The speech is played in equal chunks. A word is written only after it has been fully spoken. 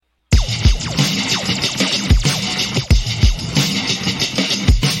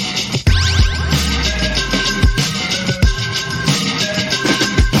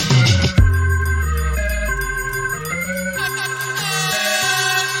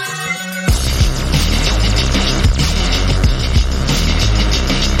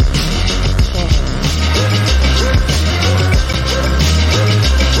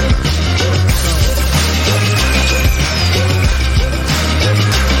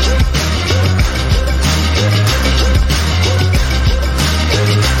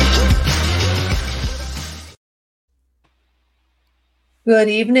Good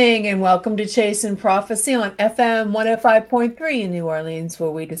evening and welcome to Chasing Prophecy on FM 105.3 in New Orleans,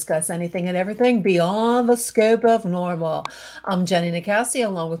 where we discuss anything and everything beyond the scope of normal. I'm Jenny Nicassi,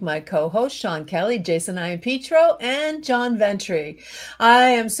 along with my co-host Sean Kelly, Jason Ian-Petro, and John Ventry. I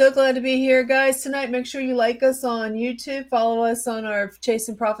am so glad to be here, guys, tonight. Make sure you like us on YouTube, follow us on our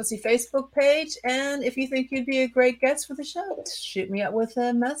Chasing Prophecy Facebook page, and if you think you'd be a great guest for the show, shoot me up with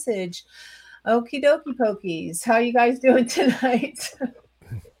a message. Okie dokie pokies. How you guys doing tonight?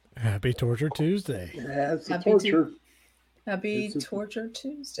 Happy Torture Tuesday. Yeah, it's a Happy torture. Happy Torture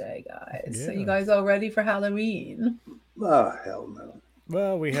Tuesday, guys. So Yeah. you guys all ready for Halloween? Oh, hell no.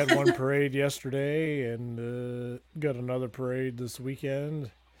 Well, we had one parade yesterday and got another parade this weekend.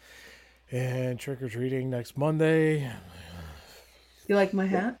 And trick-or-treating next Monday. You like my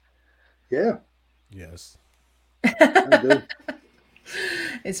hat? Yeah, Yes. I do.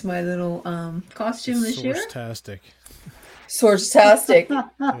 It's my little costume this year. Source-tastic. Source-tastic.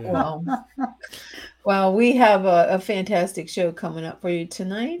 Yeah. Well, we have a fantastic show coming up for you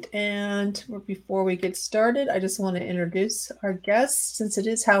tonight. And before we get started, I just want to introduce our guest since it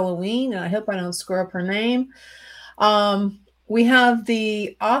is Halloween. And I hope I don't screw up her name. We have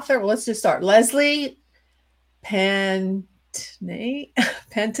the author. Well, let's just start. Leslie Pantanay.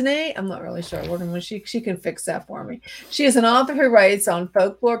 I'm not really sure. She can fix that for me. She is an author who writes on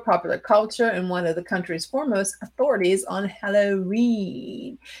folklore, popular culture, and one of the country's foremost authorities on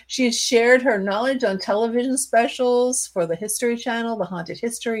Halloween. She has shared her knowledge on television specials for the History Channel, The Haunted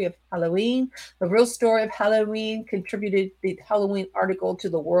History of Halloween, The Real Story of Halloween, contributed the Halloween article to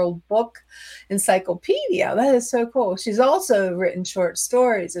the World Book Encyclopedia. That is so cool. She's also written short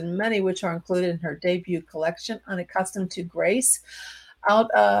stories, and many which are included in her debut collection, Unaccustomed to Grace, out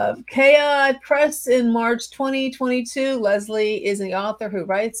of Kaya Press in March 2022. Leslie is the author who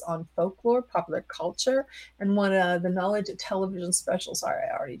writes on folklore, popular culture, and one of the knowledge of television specials. Sorry,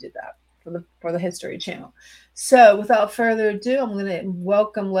 I already did that for the History Channel. So without further ado, I'm going to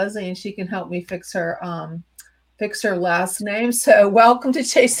welcome Leslie, and she can help me fix her last name. So welcome to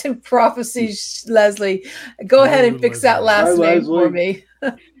Chasing Prophecy, Leslie. Go ahead and fix that last Hi, name for Leslie.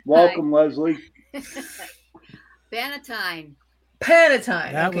 me. Welcome, Leslie. Bannatyne.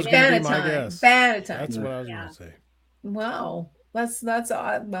 Panatine. That Okay, was gonna be my Bannatyne. guess. Bannatyne. That's what I was Yeah. going to say. Wow. That's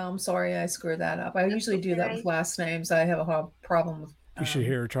odd. Well, I'm sorry I screwed that up. I usually do that with last names. I have a problem with. You should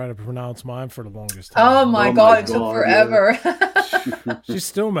hear her try to pronounce mine for the longest time. Oh my Oh God! my It took God, forever. She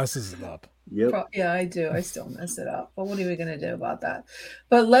still messes it up. Yep. Yeah, I do. I still mess it up. But what are we going to do about that?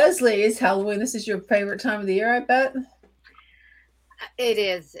 But Leslie, it's Halloween. This is your favorite time of the year, I bet. It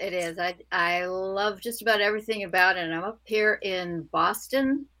is. It is. I love just about everything about it. And I'm up here in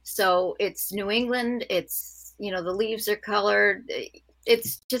Boston, so it's New England. It's, the leaves are colored.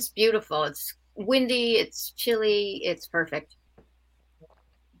 It's just beautiful. It's windy. It's chilly. It's perfect.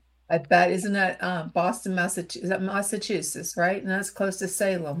 I bet. Isn't that Boston, Massachusetts? Is that Massachusetts, right? And that's close to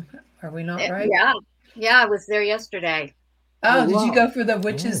Salem. Are we not right? Yeah. Yeah, I was there yesterday. Oh, Oh, did you wow. go for the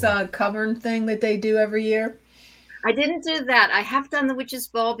witches covern thing that they do every year? I didn't do that. I have done the Witches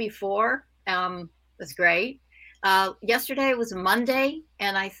Ball before. It was great. Yesterday was Monday,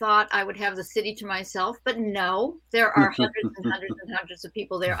 and I thought I would have the city to myself, but no, there are hundreds and hundreds and hundreds of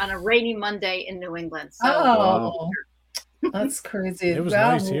people there on a rainy Monday in New England. So Oh, that's crazy. It was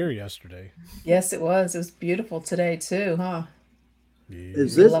Wow. nice here yesterday. Yes, it was. It was beautiful today too, huh? Yeah.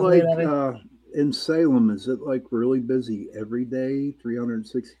 Is it Lovely, like lovely. in Salem? Is it like really busy every day,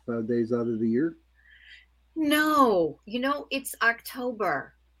 365 days out of the year? no, it's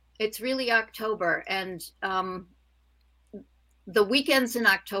October. It's really October, and the weekends in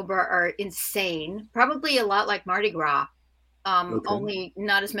October are insane. Probably a lot like Mardi Gras. Okay. Only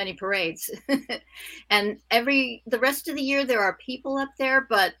not as many parades. And the rest of the year there are people up there,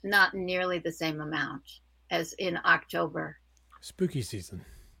 but not nearly the same amount as in October. Spooky season.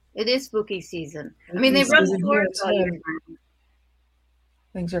 It is spooky season. I mean, they run Season here, tours all year too. round.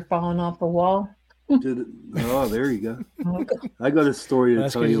 Things are falling off the wall. Did it? Oh, there you go. I got a story to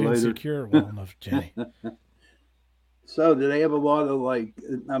That's tell because you you didn't later. secure it well enough, Jenny. So, do they have a lot of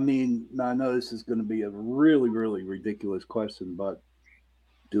I mean, I know this is going to be a really, really ridiculous question, but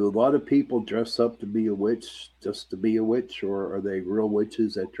do a lot of people dress up to be a witch just to be a witch, or are they real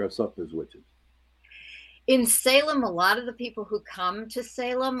witches that dress up as witches? In Salem, a lot of the people who come to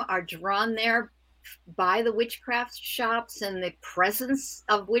Salem are drawn there by the witchcraft shops and the presence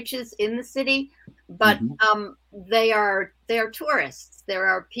of witches in the city, but they are tourists. There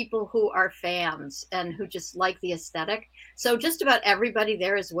are people who are fans and who just like the aesthetic. So just about everybody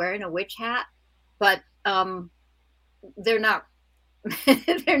there is wearing a witch hat, but they're not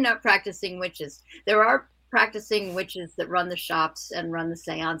they're not practicing witches. There are practicing witches that run the shops and run the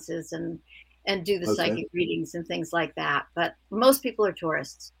seances and do the psychic readings and things like that. But most people are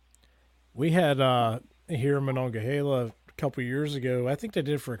tourists. We had here in Monongahela a couple years ago. I think they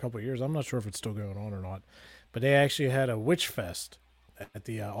did for a couple of years. I'm not sure if it's still going on or not. But they actually had a witch fest at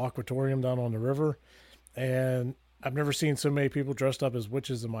the Aquatorium down on the river. And I've never seen so many people dressed up as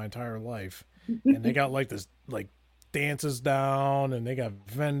witches in my entire life. And they got like this, like dances down, and they got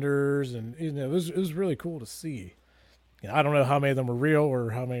vendors, and you know, it was really cool to see. You know, I don't know how many of them were real or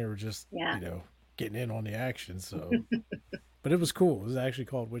how many were just, you know, getting in on the action. So, but it was cool. It was actually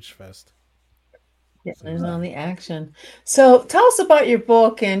called Witch Fest. Getting in on the action. So tell us about your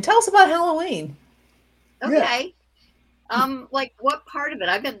book and tell us about Halloween. Okay. Like what part of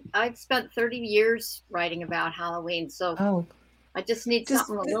it? I've spent 30 years writing about Halloween, so I just need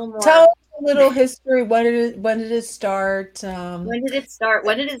something a little more. Tell us a little history. When did it start? When did it start?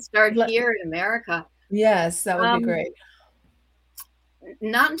 When did it start here in America? Yes, that would be great.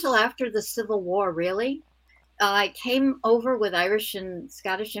 Not until after the Civil War, really. I came over with Irish and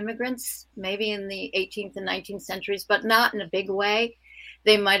Scottish immigrants, maybe in the 18th and 19th centuries, but not in a big way.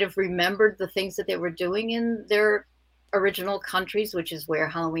 They might have remembered the things that they were doing in their original countries, which is where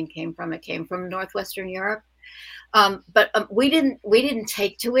Halloween came from. It came from Northwestern Europe. But we didn't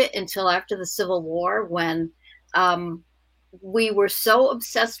take to it until after the Civil War, when we were so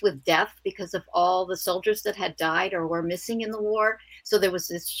obsessed with death because of all the soldiers that had died or were missing in the war. So there was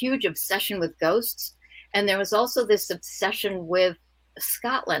this huge obsession with ghosts. And there was also this obsession with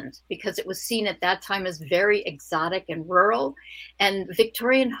Scotland because it was seen at that time as very exotic and rural. And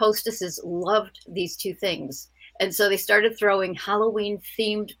Victorian hostesses loved these two things. And so they started throwing Halloween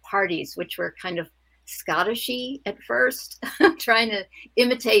themed parties, which were kind of Scottish-y at first, trying to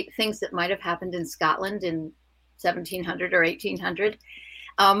imitate things that might have happened in Scotland in 1700 or 1800.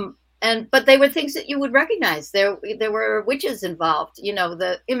 But they were things that you would recognize. There were witches involved. You know,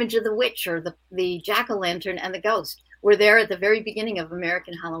 the image of the witch or the jack-o'-lantern and the ghost were there at the very beginning of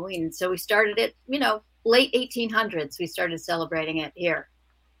American Halloween. And so we started it, you know, late 1800s. We started celebrating it here.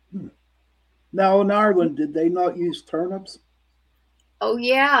 Now in Ireland, did they not use turnips? Oh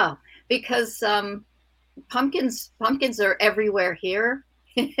yeah, because pumpkins are everywhere here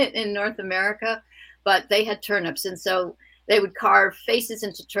in North America, but they had turnips, and so they would carve faces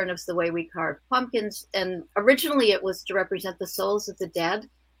into turnips the way we carve pumpkins. And originally it was to represent the souls of the dead,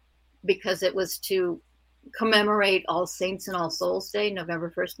 because it was to commemorate All Saints and All Souls Day,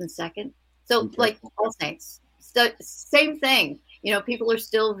 November 1st and 2nd. So like All Saints, so, same thing. You know, people are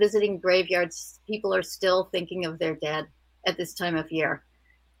still visiting graveyards. People are still thinking of their dead at this time of year.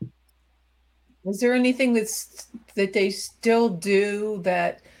 Is there anything that they still do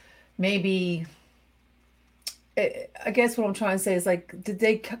that maybe? I guess what I'm trying to say is, like, did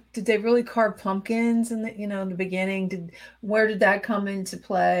they really carve pumpkins in the beginning? Where did that come into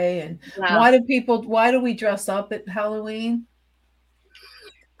play? And why do we dress up at Halloween?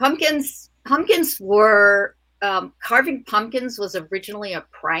 Pumpkins were carving pumpkins was originally a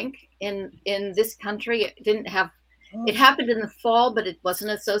prank in this country. It didn't have. It happened in the fall, but it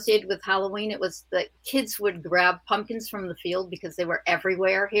wasn't associated with Halloween. It was that kids would grab pumpkins from the field because they were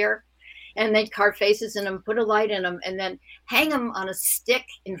everywhere here. And they'd carve faces in them, put a light in them, and then hang them on a stick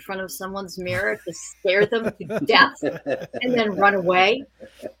in front of someone's mirror to scare them to death, and then run away,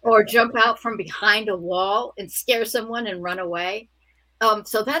 or jump out from behind a wall and scare someone and run away.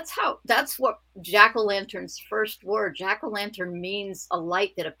 So that's what jack-o'-lanterns first were. Jack-o'-lantern means a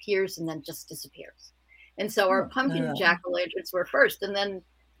light that appears and then just disappears. And so our pumpkin jack-o'-lanterns were first, and then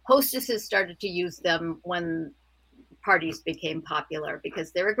hostesses started to use them when parties became popular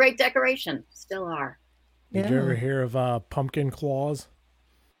because they're a great decoration. Still are. Did you ever hear of pumpkin claws?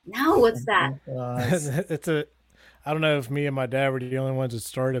 No, what's that? I don't know if me and my dad were the only ones that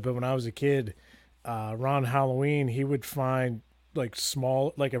started, but when I was a kid, around Halloween, he would find like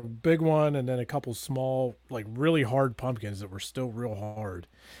small, like a big one, and then a couple small, like really hard pumpkins that were still real hard.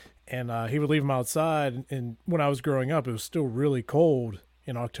 And he would leave them outside. And when I was growing up, it was still really cold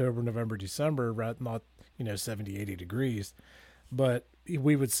in October, November, December, not 70, 80 degrees, but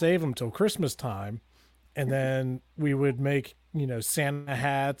we would save them till Christmas time. And then we would make, Santa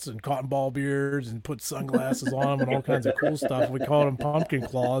hats and cotton ball beards and put sunglasses on them and all kinds of cool stuff. We called them pumpkin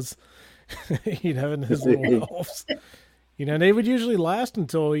claws, and his little elves, and they would usually last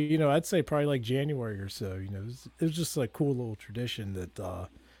until, I'd say probably like January or so. It was just like a cool little tradition that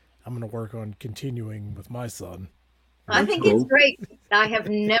I'm going to work on continuing with my son. I think it's great. I have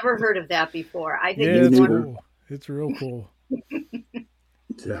never heard of that before. I think it's cool. It's real cool.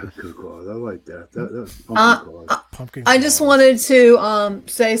 Pumpkin claws. I like that. That's pumpkin claws. I just wanted to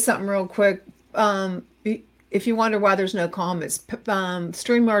say something real quick. if you wonder why there's no comments,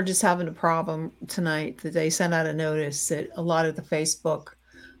 StreamYard is having a problem tonight. That they sent out a notice that a lot of the Facebook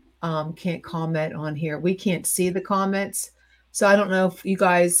can't comment on here. We can't see the comments. So I don't know if you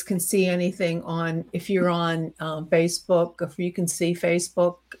guys can see anything on, if you're on Facebook, if you can see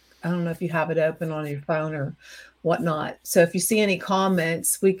Facebook. I don't know if you have it open on your phone or whatnot. So if you see any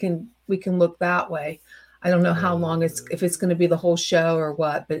comments, we can look that way. I don't know how long if it's going to be the whole show or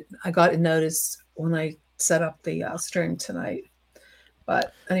what, but I got a notice when I set up the stream tonight.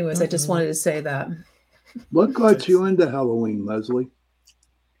 But anyways, I just wanted to say that. What got you into Halloween, Leslie?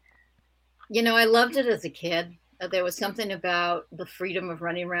 You know, I loved it as a kid. There was something about the freedom of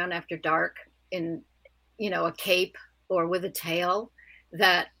running around after dark in, you know, a cape or with a tail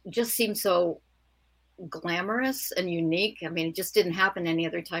that just seemed so glamorous and unique. I mean, it just didn't happen any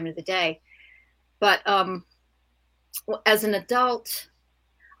other time of the day. But as an adult,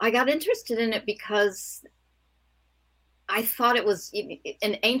 I got interested in it because I thought it was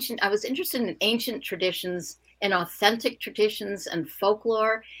I was interested in ancient traditions and authentic traditions and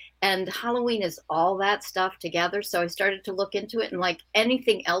folklore. And Halloween is all that stuff together. So I started to look into it. And like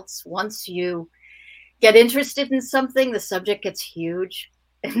anything else, once you get interested in something, the subject gets huge.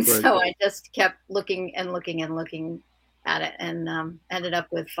 And right. So I just kept looking and looking and looking at it, and ended up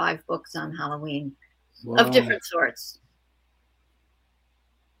with 5 books on Halloween. Wow. Of different sorts.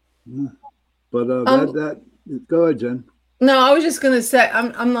 Yeah. But that go ahead, Jen. No, I was just gonna say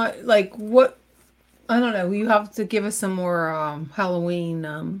I'm not like what I don't know. You have to give us some more Halloween.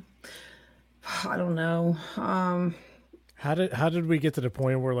 I don't know. How did we get to the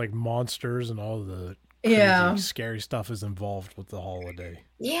point where like monsters and all the scary stuff is involved with the holiday?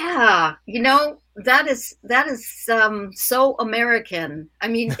 Yeah, you know, that is so American. I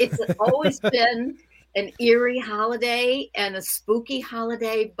mean, it's always been an eerie holiday and a spooky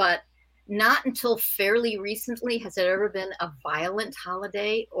holiday, but not until fairly recently has it ever been a violent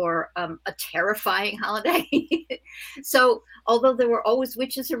holiday or a terrifying holiday. So although there were always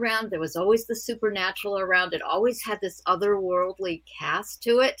witches around, there was always the supernatural around, it always had this otherworldly cast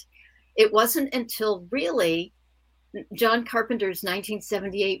to it. It wasn't until really John Carpenter's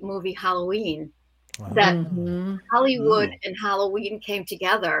 1978 movie Halloween that Hollywood and Halloween came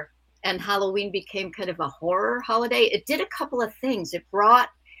together, and Halloween became kind of a horror holiday. It did a couple of things. It brought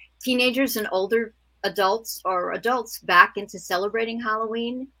teenagers and older adults back into celebrating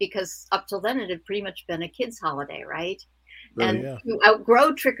Halloween, because up till then it had pretty much been a kid's holiday, right? You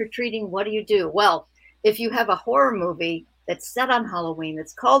outgrow trick-or-treating, what do? Well, if you have a horror movie that's set on Halloween,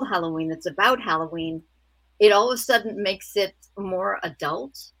 that's called Halloween, that's about Halloween, it all of a sudden makes it more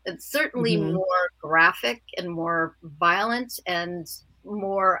adult. It's certainly more graphic and more violent and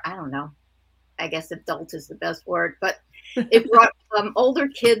more, I don't know, I guess adult is the best word, but it brought older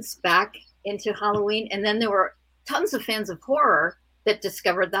kids back into Halloween. And then there were tons of fans of horror that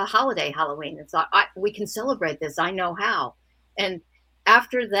discovered the holiday Halloween and thought, we can celebrate this. I know how. And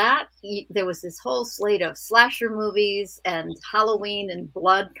after that, there was this whole slate of slasher movies, and Halloween and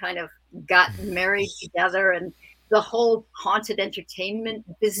blood kind of got married together, and the whole haunted entertainment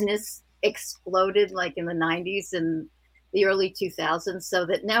business exploded like in the 90s and the early 2000s, so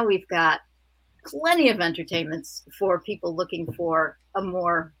that now we've got plenty of entertainments for people looking for a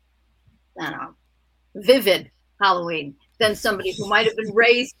more, I don't know, vivid Halloween than somebody who might have been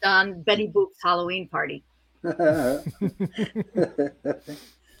raised on Betty Boop's Halloween Party. But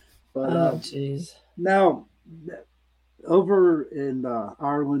jeez. Now, over in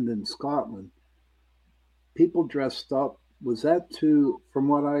Ireland and Scotland, people dressed up. Was that from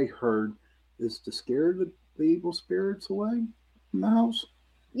what I heard, is to scare the evil spirits away from the house?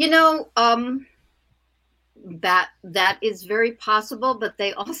 You know, that is very possible, but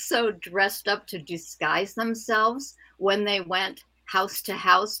they also dressed up to disguise themselves when they went house to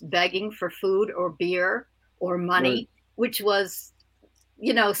house begging for food or beer or money, right. Which was,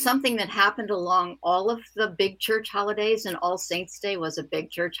 you know, something that happened along all of the big church holidays, and All Saints Day was a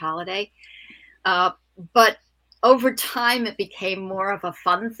big church holiday. But over time, it became more of a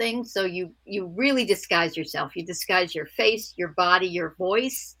fun thing. So you really disguise yourself. You disguise your face, your body, your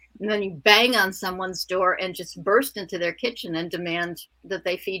voice, and then you bang on someone's door and just burst into their kitchen and demand that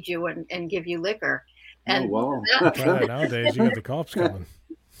they feed you and give you liquor. And nowadays, you got the cops coming.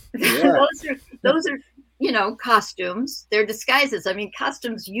 Yeah. Those are, you know, costumes. They're disguises. I mean,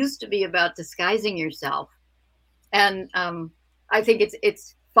 costumes used to be about disguising yourself. And I think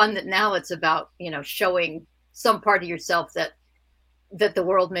it's fun that now it's about, you know, showing some part of yourself that the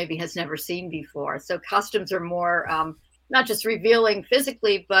world maybe has never seen before. So costumes are more not just revealing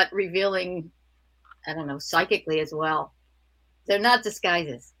physically, but revealing, I don't know, psychically as well. They're not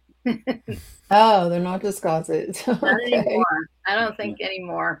disguises. Oh, they're not disguises. Not Okay. anymore. I don't think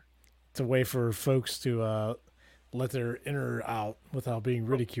anymore. It's a way for folks to let their inner out without being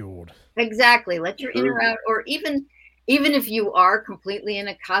ridiculed. Exactly. Let your True. inner out, or even if you are completely in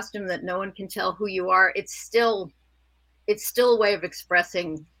a costume that no one can tell who you are, it's still a way of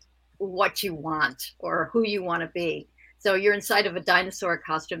expressing what you want or who you want to be. So you're inside of a dinosaur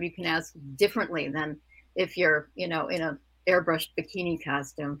costume, you can ask differently than if you're, in a airbrushed bikini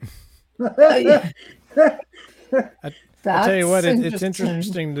costume. I That's tell you what, it's interesting.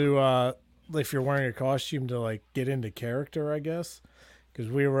 interesting to if you're wearing a costume to like get into character, I guess. Because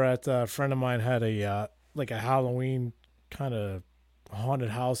we were at a friend of mine had a like a Halloween kind of haunted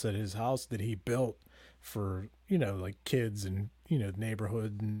house at his house that he built for like kids and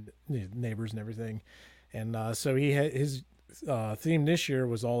neighborhood and neighbors and everything. And so he had his theme this year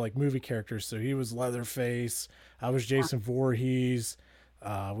was all like movie characters. So he was Leatherface. I was Jason Voorhees.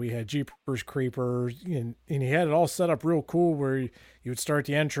 We had Jeepers Creepers, and he had it all set up real cool where you would start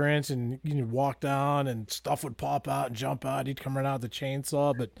the entrance and you walk down and stuff would pop out and jump out. He'd come right out with the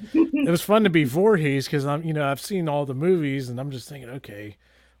chainsaw. But it was fun to be Voorhees because I've seen all the movies and I'm just thinking, okay,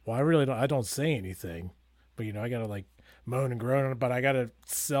 well, I don't say anything, but I got to like moan and groan, but I got to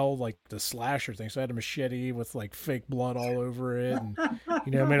sell like the slasher thing. So I had a machete with like fake blood all over it. And,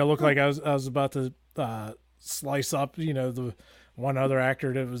 made it look like I was about to slice up, the one other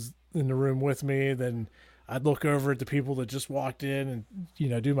actor that was in the room with me. Then I'd look over at the people that just walked in and,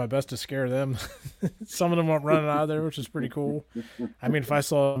 do my best to scare them. Some of them went running out of there, which is pretty cool. I mean, if I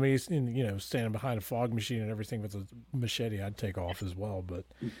saw me, standing behind a fog machine and everything with a machete, I'd take off as well. But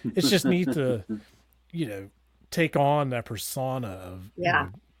it's just neat to, take on that persona of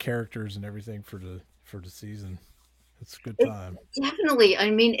characters and everything for the season. It's a good time. Definitely. I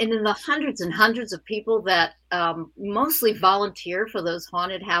mean, and in the hundreds and hundreds of people that mostly volunteer for those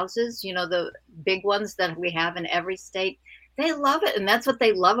haunted houses, the big ones that we have in every state, they love it. And that's what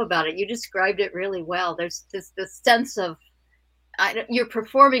they love about it. You described it really well. There's this sense of you're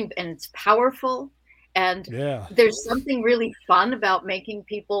performing and it's powerful. And there's something really fun about making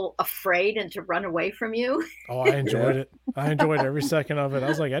people afraid and to run away from you. Oh, I enjoyed it. I enjoyed every second of it. I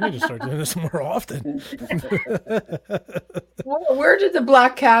was like, I need to start doing this more often. Where did the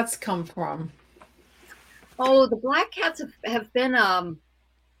black cats come from? Oh, the black cats have been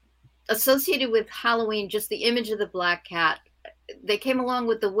associated with Halloween, just the image of the black cat. They came along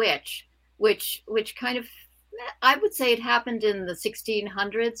with the witch, which kind of, I would say it happened in the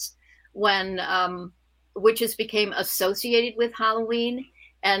 1600s when witches became associated with Halloween,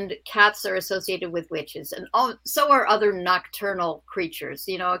 and cats are associated with witches, and so are other nocturnal creatures.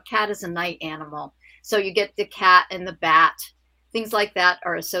 A cat is a night animal, so you get the cat and the bat. Things like that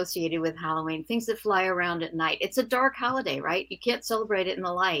are associated with Halloween. Things that fly around at night. It's a dark holiday, right? You can't celebrate it in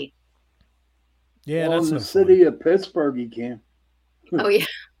the light. Yeah, well, that's in the city of Pittsburgh, you can. Oh yeah.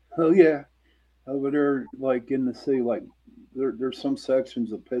 Oh yeah. Over there, like in the city, like there's some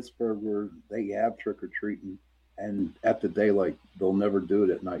sections of Pittsburgh where they have trick or treating, and at the daylight, they'll never do it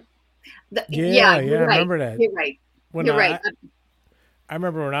at night. Yeah, I remember that. You're right. You're right. I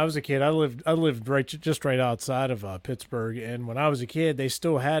remember when I was a kid, I lived right outside of Pittsburgh, and when I was a kid, they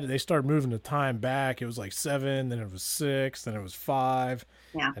started moving the time back. It was like 7, then it was 6, then it was 5,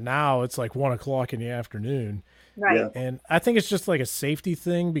 and now it's like 1 o'clock in the afternoon. Right. Yeah. And I think it's just like a safety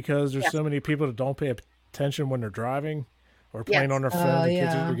thing because there's so many people that don't pay attention when they're driving or playing on their phone. And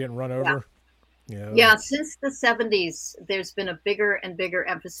kids are getting run over. Yeah, since the 70s, there's been a bigger and bigger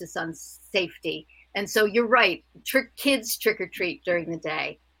emphasis on safety. And so you're right. Kids trick or treat during the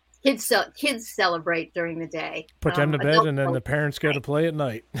day. Kids celebrate during the day. Put them to bed, and then the parents go to play at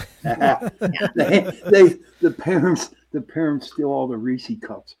night. The parents steal all the Reese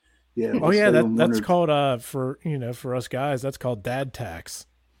cups. Yeah. Oh yeah, that's called for us guys. That's called dad tax.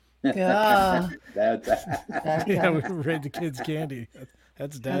 Yeah. Yeah, we raid the kids' candy.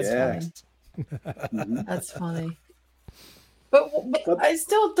 That's dad tax. That's funny. But I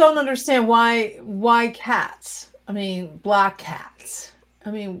still don't understand why cats. I mean, black cats.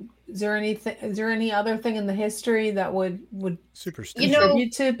 I mean, is there any other thing in the history that would superstition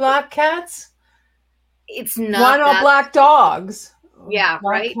contribute to black cats? It's not. Why not black dogs? Yeah,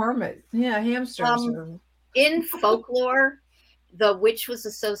 black right. Hermit. Yeah, hamsters. In folklore, the witch was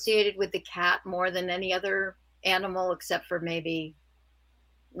associated with the cat more than any other animal, except for maybe.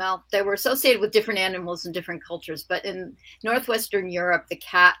 Well, they were associated with different animals in different cultures, but in Northwestern Europe, the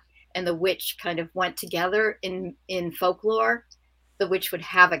cat and the witch kind of went together in folklore. The witch would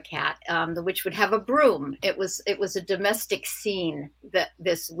have a cat. The witch would have a broom. It was a domestic scene, that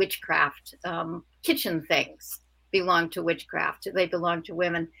this witchcraft kitchen things. belong to witchcraft. They belong to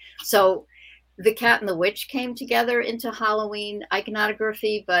women. So the Cat and the Witch came together into Halloween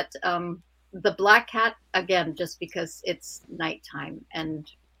iconography, but the black cat, again, just because it's nighttime and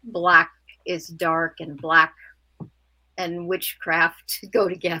black is dark and black and witchcraft go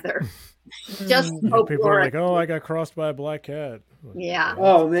together. Just people are like, oh, I got crossed by a black cat. Yeah.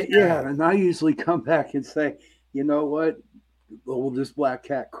 Oh, yeah. And I usually come back and say, you know what? Oh, this black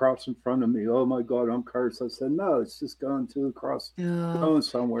cat crossed in front of me. Oh my God, I'm cursed. I said, no, it's just going to across going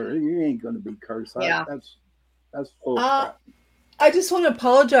somewhere. You ain't going to be cursed. Yeah. That's full of crap. I just want to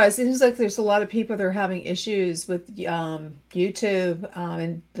apologize. It seems like there's a lot of people that are having issues with YouTube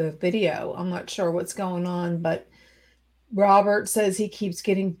and the video. I'm not sure what's going on, but Robert says he keeps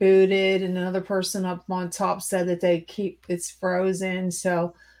getting booted, and another person up on top said that it's frozen.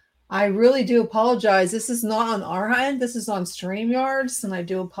 So I really do apologize. This is not on our end. This is on StreamYards, and I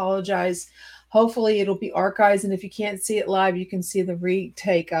do apologize. Hopefully it'll be archived, and if you can't see it live, you can see the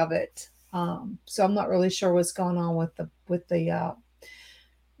retake of it. So I'm not really sure what's going on with the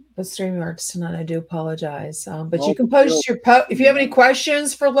StreamYards tonight. I do apologize. But you can post your post. If you have any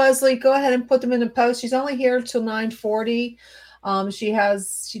questions for Leslie, go ahead and put them in the post. She's only here till 9:40. She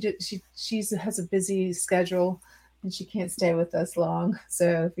has a busy schedule and she can't stay with us long.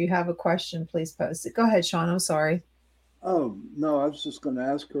 So if you have a question, please post it. Go ahead, Sean. I'm sorry. Oh, no, I was just going to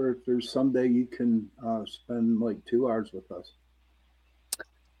ask her if there's someday you can spend like 2 hours with us.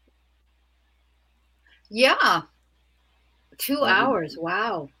 Yeah. 2 hours.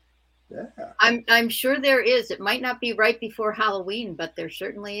 Wow. Yeah. I'm sure there is. It might not be right before Halloween, but there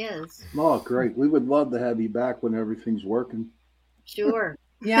certainly is. Oh, great. We would love to have you back when everything's working. Sure.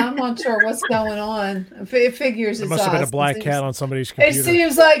 Yeah, I'm not sure what's going on. It figures it's us. Must have been a black cat on somebody's computer. It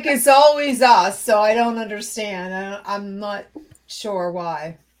seems like it's always us, so I don't understand. I'm not sure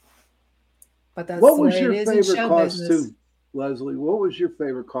why. But that's what the was way your it is in favorite show costume, business. Leslie? What was your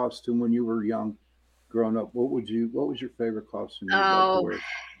favorite costume when you were young, growing up? What was your favorite costume you loved to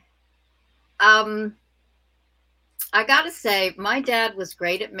wear? I gotta say, my dad was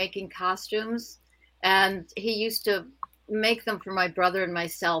great at making costumes, and he used to make them for my brother and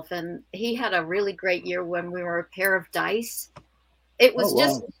myself. And he had a really great year when we were a pair of dice. It was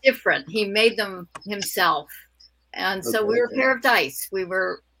just different. He made them himself. And so we were a pair of dice. We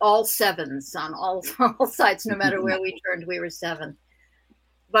were all sevens on all sides. No matter where we turned, we were seven.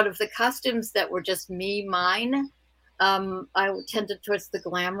 But of the costumes that were just mine, I tended towards the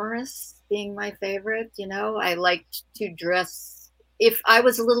glamorous being my favorite. You know, I liked to dress. If I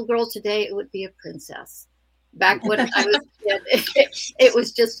was a little girl today, it would be a princess. Back when I was a kid, it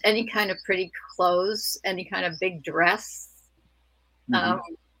was just any kind of pretty clothes, any kind of big dress.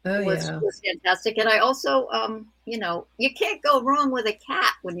 Was fantastic. And I also, you know, you can't go wrong with a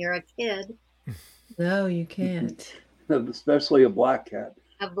cat when you're a kid. No, you can't. Especially a black cat.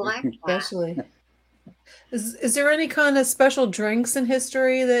 A black cat. Especially. Is there any kind of special drinks in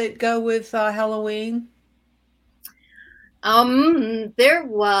history that go with Halloween? There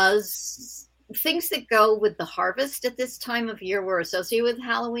was things that go with the harvest at this time of year were associated with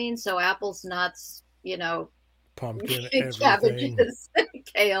Halloween. So apples, nuts, you know, pumpkin, cabbages,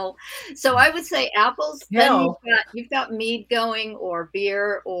 kale. So I would say apples. Then you've got mead going, or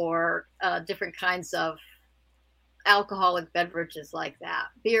beer, or different kinds of alcoholic beverages like that.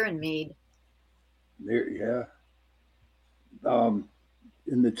 Beer and mead. There, yeah. And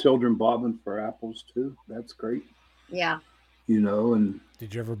the children bobbing for apples too. That's great. Yeah. You know, and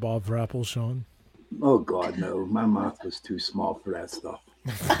did you ever bob for apples, Sean? Oh God, no. My mouth was too small for that stuff.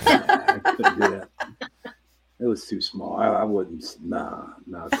 I couldn't do that. It was too small. I wouldn't. Nah,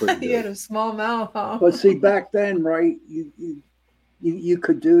 I couldn't do You had a small mouth, huh? But see, back then, right? You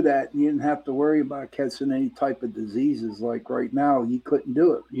could do that. You didn't have to worry about catching any type of diseases. Like right now, you couldn't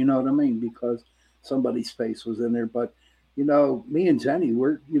do it. You know what I mean? Because somebody's face was in there. But you know, me and Jenny,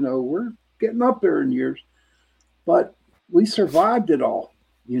 we're getting up there in years, but we survived it all.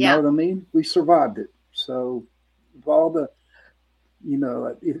 You know what I mean? We survived it. So all the, you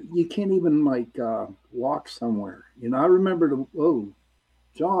know, you can't even like walk somewhere. You know, I remember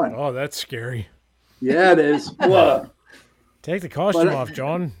John. Oh, that's scary. Yeah, it is. What? Take the costume off,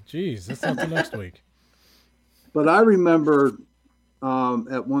 John. Jeez, that's not the next week. But I remember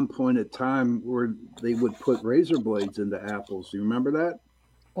at one point in time where they would put razor blades into apples. Do you remember that?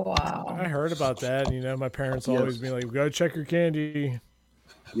 Wow. I heard about that. You know, my parents always be like, go check your candy.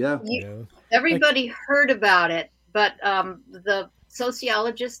 Yeah. Everybody heard about it, but the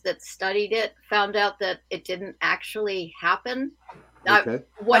sociologist that studied it found out that it didn't actually happen. Okay.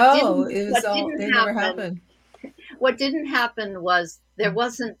 What didn't happen was there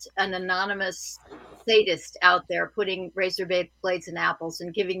wasn't an anonymous sadist out there putting razor blades in apples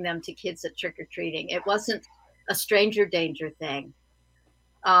and giving them to kids at trick-or-treating. It wasn't a stranger danger thing.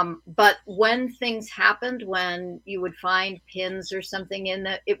 But when things happened, when you would find pins or something in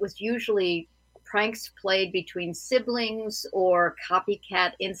that, it was usually pranks played between siblings or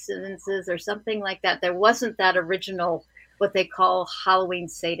copycat incidences or something like that. There wasn't that original, what they call Halloween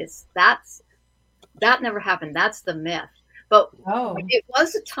sadist. That never happened. That's the myth. But it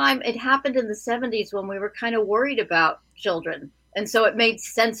was a time, it happened in the 70s when we were kind of worried about children. And so it made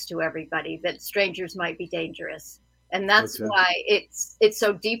sense to everybody that strangers might be dangerous. And that's why it's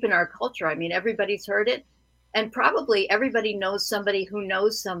so deep in our culture. I mean, everybody's heard it. And probably everybody knows somebody who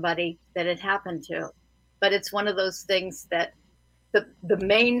knows somebody that it happened to. But it's one of those things that the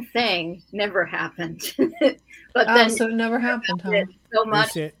main thing never happened. But then so it never happened, huh? So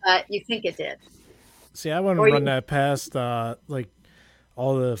much that you think it did. See, I want to run that past like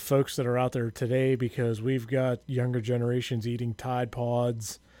all the folks that are out there today, because we've got younger generations eating Tide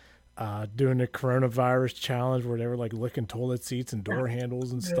Pods, doing the coronavirus challenge where they were like licking toilet seats and door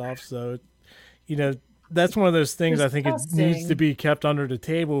handles and stuff. So, you know, that's one of those things I think it needs to be kept under the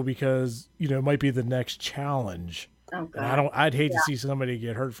table, because, you know, it might be the next challenge. Oh, God. And I'd hate to see somebody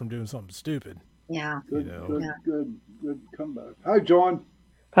get hurt from doing something stupid. Yeah. Good comeback. Hi, John.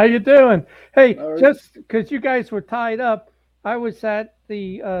 How you doing? Hey, just because you guys were tied up, I was at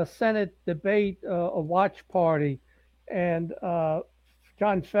the Senate debate, a watch party, and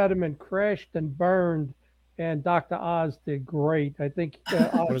John Fetterman crashed and burned, and Dr. Oz did great. I think.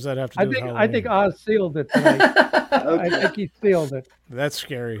 What does that have to do with Halloween? I think Oz sealed it tonight. I think he sealed it. That's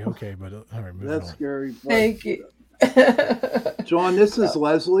scary. Okay, but all right, that's scary. Thank you. John, this is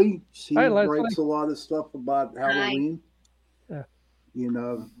Leslie. She Leslie. writes a lot of stuff about Halloween. Yeah. You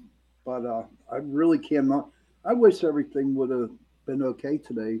know, but I really cannot. I wish everything would have been okay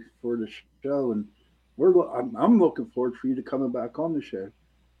today for the show, and I'm looking forward for you to coming back on the show.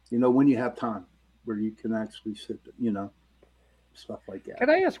 You know, when you have time, where you can actually sit, you know, stuff like that. Can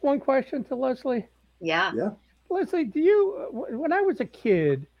I ask one question to Leslie? Yeah. Yeah. Leslie, when I was a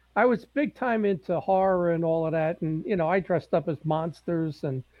kid, I was big time into horror and all of that, and you know, I dressed up as monsters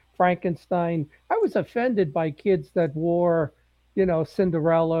and Frankenstein. I was offended by kids that wore, you know,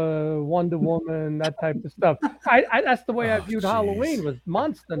 Cinderella, Wonder Woman, that type of stuff. That's the way I viewed Halloween, was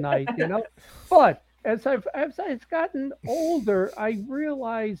Monster Night, you know. But as I've gotten older, I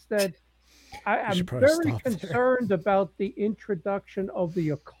realized that I'm very concerned about the introduction of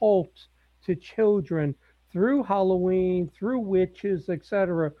the occult to children through Halloween, through witches,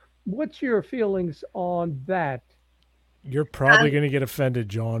 etc. What's your feelings on that? You're probably going to get offended,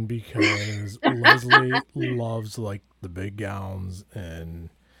 John, because Leslie loves like the big gowns and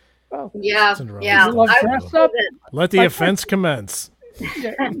Cinderella. Let the offense commence.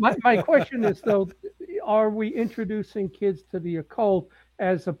 Yeah, my question is, though, are we introducing kids to the occult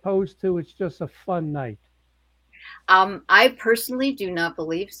as opposed to it's just a fun night? I personally do not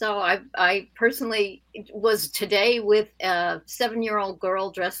believe so. I personally was today with a 7-year-old girl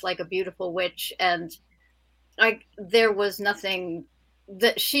dressed like a beautiful witch, and there was nothing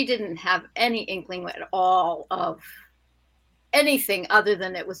that she didn't have any inkling at all of anything other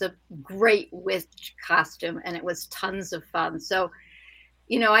than it was a great witch costume and it was tons of fun. So,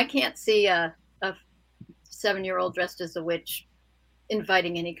 you know, I can't see a 7-year-old dressed as a witch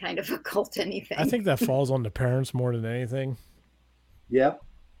inviting any kind of occult anything. I think that falls on the parents more than anything. Yeah.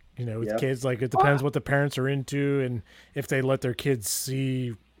 You know, with kids, like, it depends what the parents are into, and if they let their kids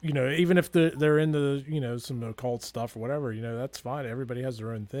see, you know, even if they're into, you know, some occult stuff or whatever, you know, that's fine. Everybody has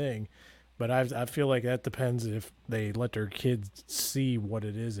their own thing. But I feel like that depends if they let their kids see what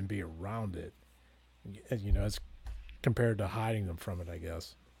it is and be around it, you know, as compared to hiding them from it, I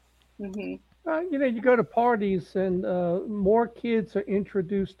guess. Mm-hmm. You know, you go to parties and more kids are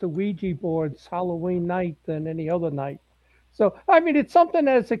introduced to Ouija boards Halloween night than any other night. So, I mean, it's something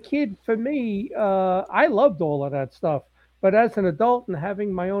as a kid for me, I loved all of that stuff. But as an adult and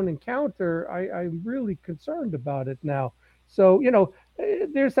having my own encounter, I'm really concerned about it now. So, you know,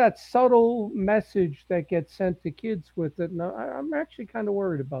 there's that subtle message that gets sent to kids with it. And I'm actually kind of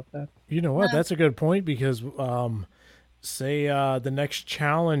worried about that. You know what? That's a good point, because say the next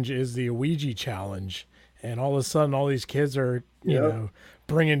challenge is the Ouija challenge, and all of a sudden all these kids are, you know,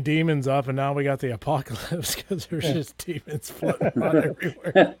 bringing demons up, and now we got the apocalypse because there's just demons floating around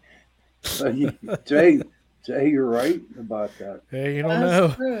everywhere. Jay, you're right about that. Hey, you don't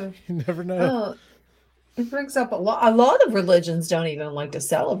know. True. You never know. It brings up a lot of religions don't even like to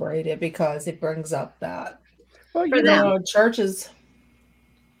celebrate it because it brings up that. Well, you know, churches.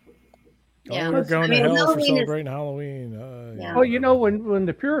 Yeah. Oh, we're going to I mean, hell for Halloween is- celebrating Halloween. Yeah. Well, you know, when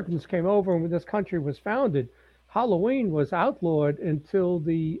the Puritans came over and when this country was founded, Halloween was outlawed until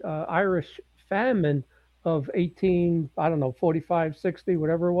the Irish famine of 45, 60,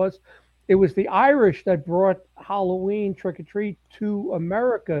 whatever it was. It was the Irish that brought Halloween trick or treat to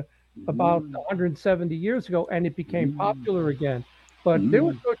America about 170 years ago, and it became popular again. But there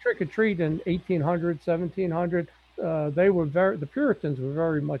was no trick or treat in 1800, 1700. The Puritans were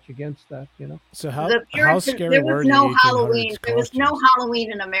very much against that, you know. So The how Puritans, scary there were was the no 1800s Halloween. There was no costumes?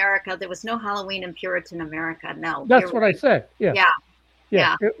 Halloween in America. There was no Halloween in Puritan America. No. That's you're what right. I said. Yeah. Yeah.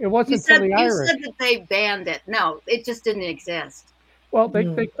 Yeah. It wasn't until the You Irish. said that they banned it. No, it just didn't exist. Well,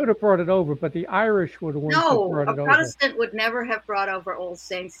 they could have brought it over, but the Irish were the ones that No, brought a it over. Protestant would never have brought over All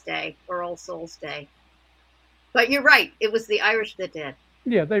Saints Day or All Souls Day. But you're right. It was the Irish that did.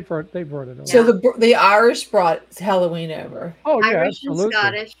 Yeah, they brought it over. So the Irish brought Halloween over. Oh, yeah, Irish absolutely. and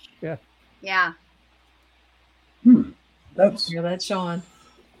Scottish. Yeah. Yeah. That's Yeah, that's Sean.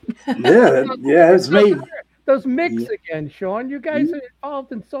 yeah, it's me. Those mix again, Sean. You guys are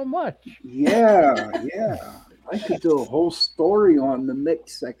involved in so much. Yeah. I could do a whole story on the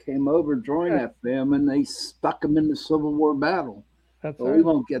mix that came over during that famine. They stuck them in the Civil War battle. That's But we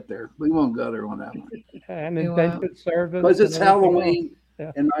won't get there. We won't go there on that one. And indentured servants. Because it's and everything Halloween,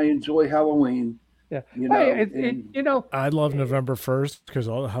 Yeah. and I enjoy Halloween. Yeah. You know, Hey, you know, I love November 1st because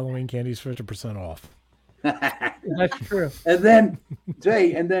all the Halloween candy's 50% off. that's true. and then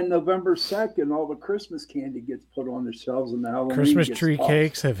November 2nd, all the Christmas candy gets put on the shelves, and the Halloween Christmas gets tree tossed.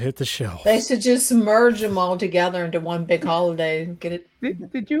 cakes have hit the shelf. They should just merge them all together into one big holiday and get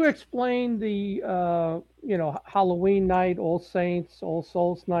it. Did you explain the Halloween night, All Saints, All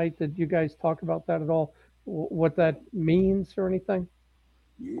Souls night? Did you guys talk about that at all? What that means or anything?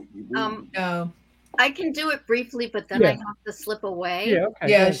 No. I can do it briefly, but then I have to slip away. Yeah.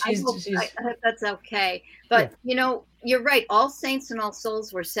 Okay. Yeah, I hope that's okay. But you're right. All Saints and All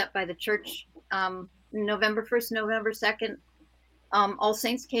Souls were set by the church November 1st, November 2nd. All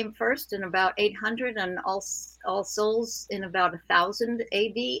Saints came first in about 800, and All Souls in about 1000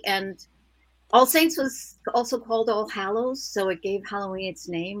 AD. And All Saints was also called All Hallows, so it gave Halloween its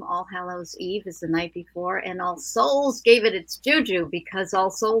name. All Hallows Eve is the night before, and All Souls gave it its juju because All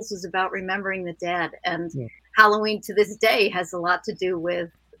Souls is about remembering the dead. And Halloween to this day has a lot to do with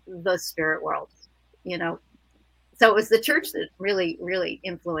the spirit world, you know. So it was the church that really, really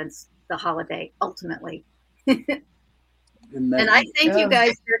influenced the holiday ultimately. And I thank you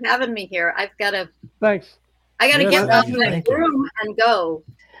guys for having me here. Thanks. I got to get on my thank you. broom and go.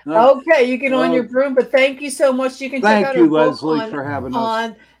 Okay, you get on your broom, but thank you so much. You can check out Thank you, our book Leslie, for having us.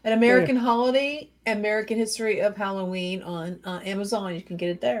 on An American Holiday, American History of Halloween on Amazon. You can get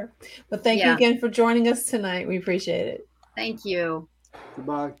it there. But thank you again for joining us tonight. We appreciate it. Thank you.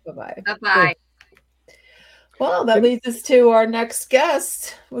 Goodbye. Bye-bye. Bye-bye. Well, that leads us to our next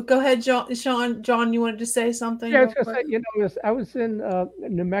guest. Well, go ahead, Sean. John, you wanted to say something? Yeah, I was going to say, I was in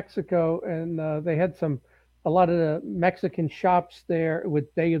New Mexico, and they had a lot of the Mexican shops there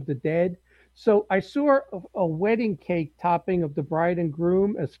with Day of the Dead. So I saw a wedding cake topping of the bride and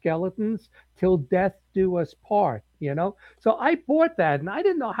groom as skeletons till death do us part, you know? So I bought that, and I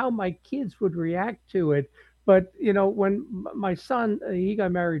didn't know how my kids would react to it. But, you know, when my son, he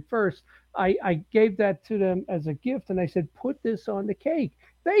got married first, I gave that to them as a gift, and I said, put this on the cake.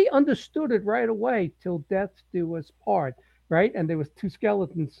 They understood it right away, till death do us part, right? And there was two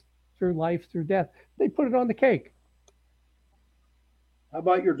skeletons through life, through death. They put it on the cake. How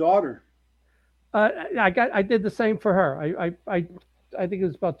about your daughter? I did the same for her. I think it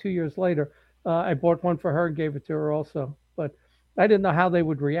was about 2 years later. I bought one for her and gave it to her also. But I didn't know how they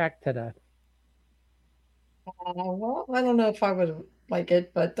would react to that. Well, I don't know if I would like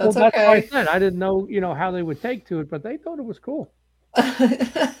it, but that's That's okay. what I said. I didn't know, how they would take to it, but they thought it was cool.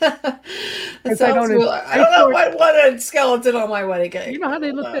 It sounds cool. I don't know what I want a skeleton on my wedding cake. You know how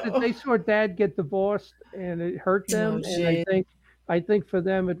they looked at it? They saw Dad get divorced, and it hurt them. And I think for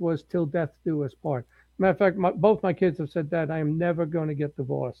them it was till death do us part. Matter of fact, both my kids have said, Dad, I am never going to get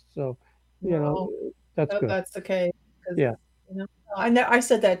divorced. So, that's good. That's the case. Yeah. I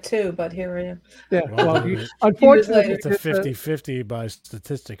said that too, but here I am. Yeah. Well, Unfortunately, it's a 50-50 by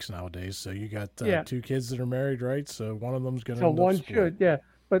statistics nowadays. So you got two kids that are married, right? So one of them's going to. So one should, yeah.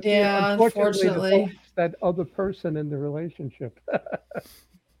 But unfortunately, the that other person in the relationship.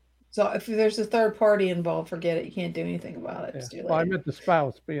 So if there's a third party involved, forget it. You can't do anything about it. Yeah. Well, I meant the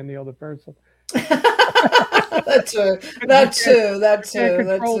spouse being the other person. That's true. That's true. That's true. You can't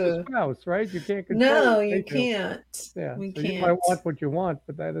control That's the spouse, right? You can't control. No, you can't. Yeah, we so can't. You might want what you want,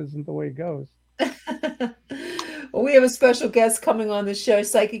 but that isn't the way it goes. Well, we have a special guest coming on the show, her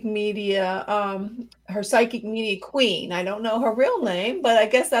psychic media queen. I don't know her real name, but I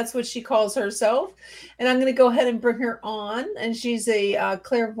guess that's what she calls herself. And I'm going to go ahead and bring her on. And she's a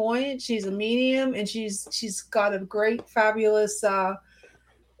clairvoyant. She's a medium, and she's got a great, fabulous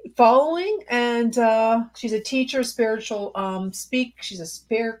following. And she's a teacher, she's a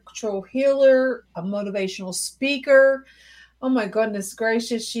spiritual healer, a motivational speaker. Oh my goodness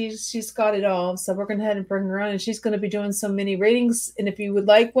gracious, she's got it all. So we're going to head and bring her on, and she's going to be doing some mini readings. And if you would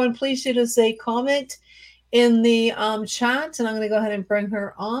like one, please shoot us a comment in the chat, and I'm going to go ahead and bring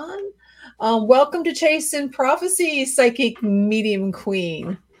her on. Welcome to Chasing Prophecy, Psychic Medium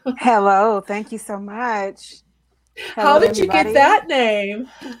Queen. Hello, thank you so much. Hello, how did you get that name?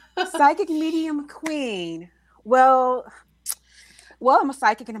 Psychic Medium Queen. Well, I'm a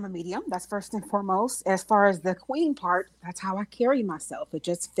psychic and I'm a medium. That's first and foremost. As far as the queen part, that's how I carry myself. It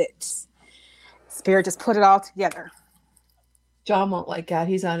just fits. Spirit just put it all together. John won't like that.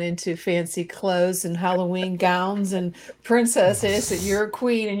 He's not into fancy clothes and Halloween gowns and princesses. And you're a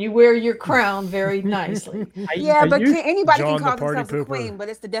queen and you wear your crown very nicely. But anybody John, can call themselves a queen, but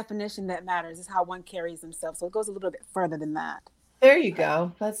it's the definition that matters. It's how one carries himself. So it goes a little bit further than that. There you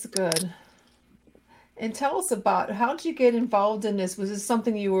go. That's good. And tell us about, how did you get involved in this? Was this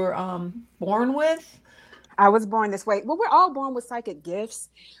something you were born with? I was born this way. Well, we're all born with psychic gifts.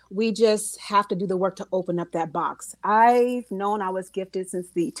 We just have to do the work to open up that box. I've known I was gifted since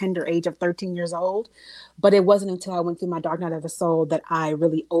the tender age of 13 years old, but it wasn't until I went through my dark night of the soul that I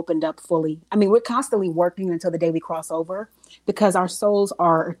really opened up fully. I mean, we're constantly working until the day we cross over because our souls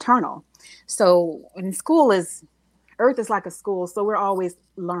are eternal. So in school Earth is like a school, so we're always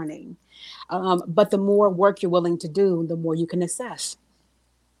learning. But the more work you're willing to do, the more you can assess.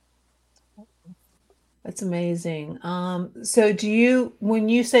 That's amazing. So when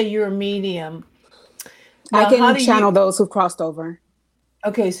you say you're a medium, I can channel those who crossed over.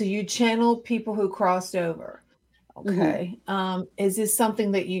 Okay, so you channel people who crossed over. Okay. Mm-hmm. Is this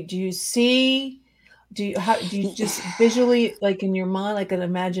something that do you see? Do you just visually, like in your mind, like an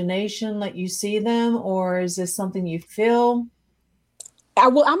imagination, like you see them, or is this something you feel?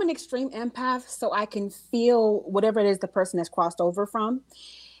 I'm an extreme empath, so I can feel whatever it is the person has crossed over from.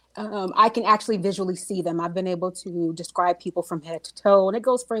 I can actually visually see them. I've been able to describe people from head to toe, and it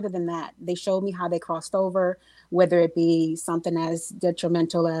goes further than that. They showed me how they crossed over, whether it be something as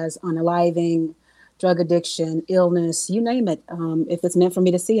detrimental as unaliving, drug addiction, illness, you name it. If it's meant for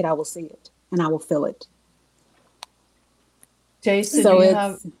me to see it, I will see it, and I will feel it. Jason, what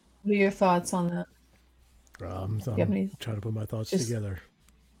are your thoughts on that? I'm trying to put my thoughts together.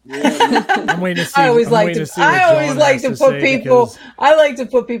 Yeah. I'm waiting to see. I always like to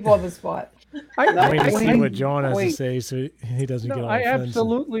put people on the spot. I'm waiting to see what John has to say, so he doesn't get all I offensive.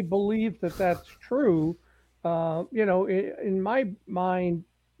 absolutely believe that that's true. In my mind,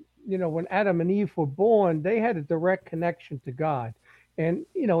 when Adam and Eve were born, they had a direct connection to God, and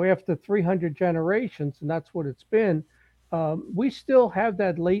after 300 generations, and that's what it's been. We still have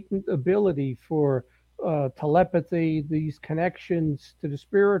that latent ability for telepathy, these connections to the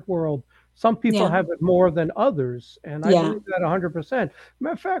spirit world. Some people have it more than others, and I believe that 100%.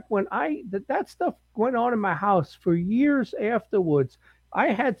 Matter of fact, when that stuff went on in my house for years afterwards, I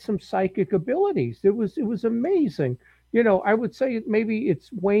had some psychic abilities. It was amazing. I would say maybe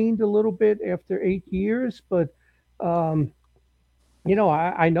it's waned a little bit after 8 years, but I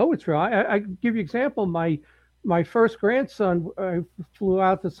know it's real. I give you an example. My first grandson, I flew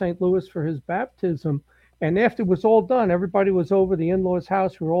out to St. Louis for his baptism. And after it was all done, everybody was over the in-laws'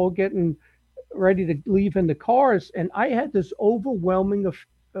 house. We were all getting ready to leave in the cars. And I had this overwhelming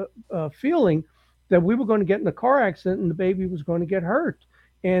feeling that we were going to get in a car accident and the baby was going to get hurt.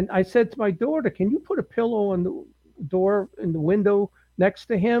 And I said to my daughter, can you put a pillow on the door in the window next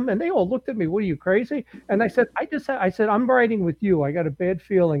to him? And they all looked at me, what are you, crazy? And I said, I'm riding with you. I got a bad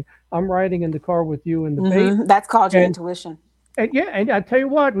feeling. I'm riding in the car with you and the baby. That's called your intuition. And I tell you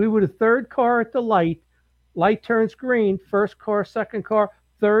what, we were the third car at the light. Light turns green, first car, second car,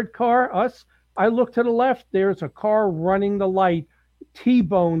 third car, us. I look to the left, there's a car running the light,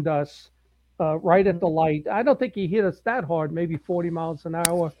 T-boned us right at the light. I don't think he hit us that hard, maybe 40 miles an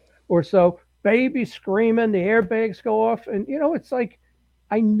hour or so. Baby screaming, the airbags go off. And, it's like,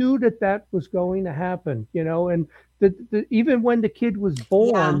 I knew that was going to happen, and even when the kid was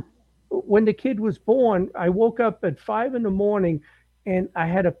born, I woke up at 5 a.m. and I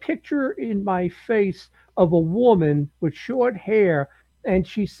had a picture in my face of a woman with short hair. And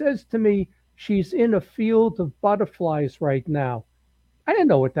she says to me, she's in a field of butterflies right now. I didn't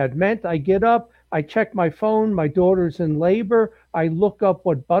know what that meant. I get up, I check my phone. My daughter's in labor. I look up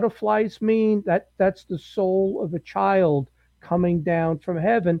what butterflies mean. That's the soul of a child coming down from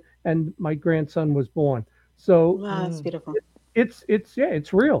heaven, and my grandson was born. So Wow, that's beautiful. it's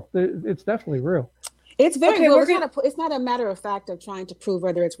real. It's definitely real. It's very Okay, real. we're It's gonna. not it's not a matter of fact of trying to prove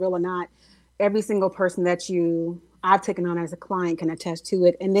whether it's real or not. Every single person that I've taken on as a client can attest to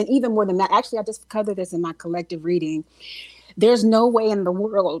it. And then even more than that, actually, I just covered this in my collective reading. There's no way in the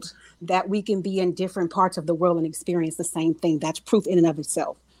world that we can be in different parts of the world and experience the same thing. That's proof in and of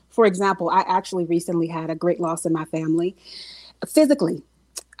itself. For example, I actually recently had a great loss in my family. Physically,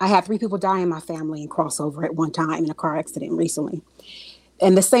 I had 3 people die in my family and crossover at one time in a car accident recently.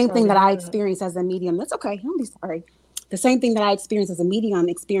 And the same thing that I experienced as a medium, that's okay, don't be sorry. The same thing that I experienced as a medium,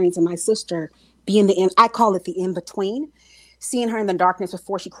 experiencing my sister being I call it the in-between, seeing her in the darkness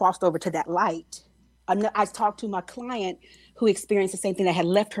before she crossed over to that light. I talked to my client who experienced the same thing, that had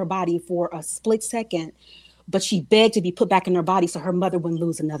left her body for a split second, but she begged to be put back in her body so her mother wouldn't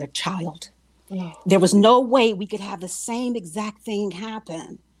lose another child. Oh. There was no way we could have the same exact thing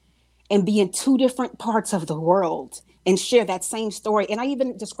happen and be in 2 different parts of the world and share that same story. And I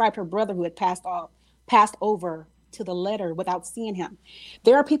even described her brother who had passed over to the letter without seeing him.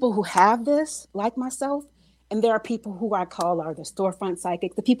 There are people who have this, like myself, and there are people who I call are the storefront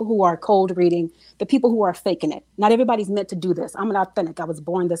psychic, the people who are cold reading, the people who are faking it. Not everybody's meant to do this. I'm an authentic. I was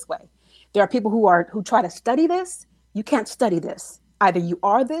born this way. There are people who try to study this. You can't study this. Either you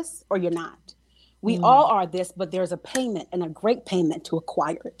are this or you're not. We all are this, but there's a payment, and a great payment, to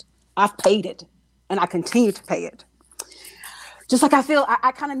acquire it. I've paid it, and I continue to pay it. Just like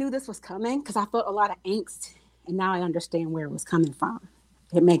I kind of knew this was coming because I felt a lot of angst, and now I understand where it was coming from.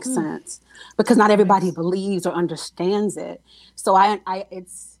 It makes sense because not everybody believes or understands it. So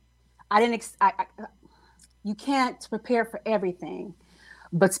you can't prepare for everything,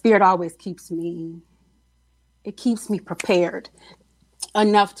 but Spirit always keeps me prepared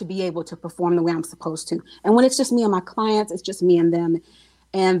enough to be able to perform the way I'm supposed to. And when it's just me and my clients, it's just me and them.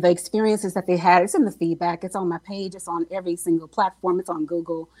 And the experiences that they had, it's in the feedback. It's on my page. It's on every single platform. It's on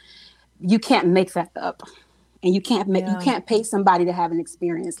Google. You can't make that up. And you can't pay somebody to have an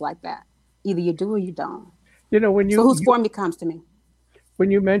experience like that. Either you do or you don't. So whose form comes to me? When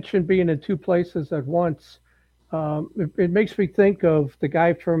you mentioned being in 2 places at once, it makes me think of the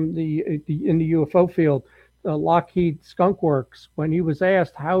guy from in the UFO field, Lockheed Skunk Works, when he was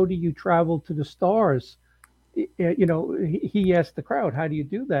asked, "How do you travel to the stars?" He asked the crowd, "How do you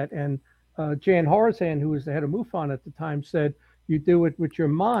do that?" And Jan Horizan, who was the head of MUFON at the time, said, "You do it with your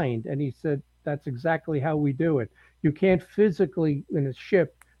mind." And he said, "That's exactly how we do it. You can't physically in a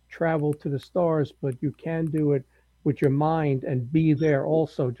ship travel to the stars, but you can do it with your mind and be there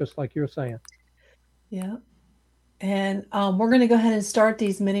also, just like you're saying." Yeah. And we're going to go ahead and start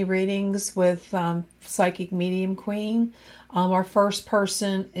these mini readings with Psychic Medium Queen. Our first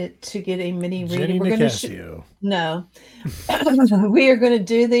person to get a mini reading. We're Nicasio. No, we are going to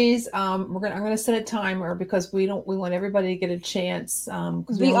do these. I'm going to set a timer because we want everybody to get a chance.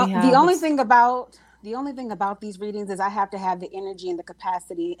 The only thing about these readings is I have to have the energy and the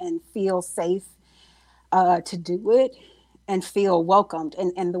capacity and feel safe to do it and feel welcomed.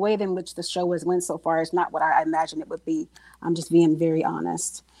 And the way in which the show has went so far is not what I imagined it would be. I'm just being very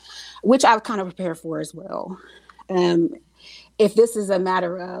honest, which I've kind of prepared for as well. If this is a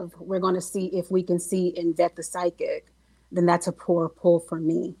matter of we're going to see if we can see and vet the psychic, then that's a poor pull for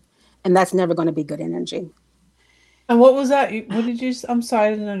me. And that's never going to be good energy. And what was that? What did you? I'm sorry, I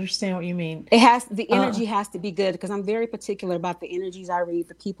didn't understand what you mean. The energy has to be good because I'm very particular about the energies I read,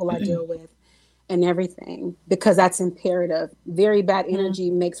 the people I deal with, and everything, because that's imperative. Very bad energy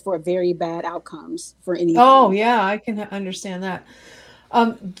makes for very bad outcomes for anything. Oh yeah, I can understand that.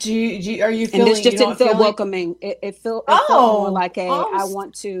 Are you feeling? And this just didn't feel welcoming. It felt more like I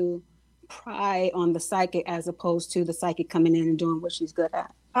want to pry on the psychic as opposed to the psychic coming in and doing what she's good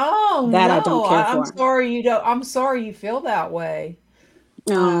at. Oh, that no, I don't care for. I'm sorry you don't. I'm sorry you feel that way.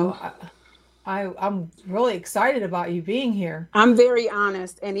 No, I'm really excited about you being here. I'm very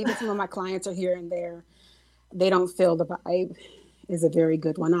honest, and even some of my clients are here and there. They don't feel the vibe is a very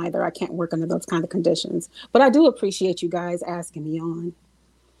good one either. I can't work under those kind of conditions, but I do appreciate you guys asking me on.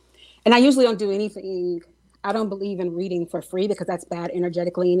 And I usually don't do anything. I don't believe in reading for free because that's bad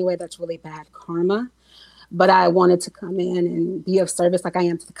energetically anyway. That's really bad karma. But I wanted to come in and be of service like I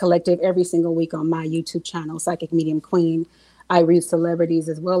am to the collective every single week on my YouTube channel, Psychic Medium Queen. I read celebrities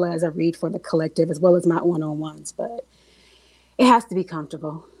as well as I read for the collective as well as my one-on-ones, but it has to be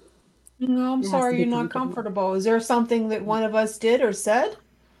comfortable. No, I'm sorry you're not comfortable. Is there something that one of us did or said?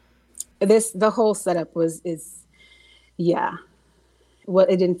 The whole setup it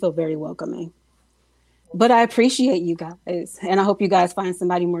didn't feel very welcoming. But I appreciate you guys, and I hope you guys find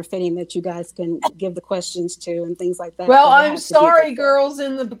somebody more fitting that you guys can give the questions to and things like that. Well, 'cause it I'm has to be a sorry, good- girls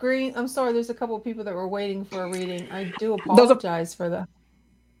in the green. I'm sorry. There's a couple of people that were waiting for a reading. I do apologize for that.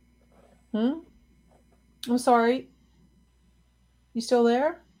 I'm sorry. You still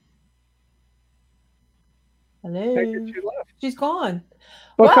there? Hello. Take it, she left. She's gone.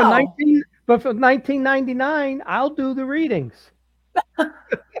 But for Wow. 1999, I'll do the readings.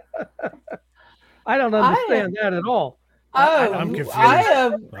 I don't understand that at all. Oh, I'm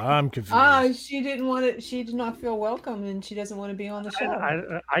confused. I'm confused. She didn't want it. She did not feel welcome, and she doesn't want to be on the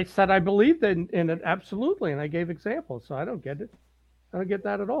show. I said I believed in it absolutely, and I gave examples, so I don't get it. I don't get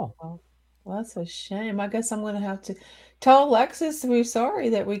that at all. Well, that's a shame. I guess I'm going to have to tell Alexis we're sorry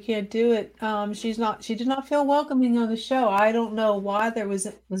that we can't do it. She did not feel welcoming on the show. I don't know why. Was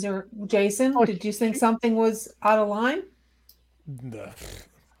there Jason? Did you think something was out of line?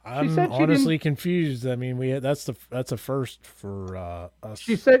 I'm honestly confused. I mean, that's a first for us.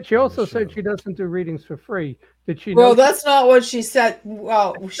 She also said she doesn't do readings for free. Did she? Well, that's not what she said.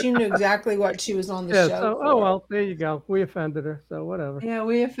 Well, she knew exactly what she was on the show. So, oh well, there you go. We offended her, so whatever. Yeah,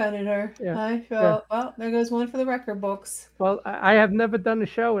 we offended her. Yeah. I felt well. There goes one for the record books. Well, I have never done a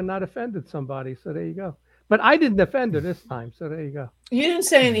show and not offended somebody, so there you go. But I didn't offend her this time, so there you go. You didn't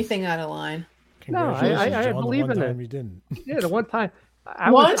say anything out of line. No, I believe in it. You didn't. Yeah, the one time.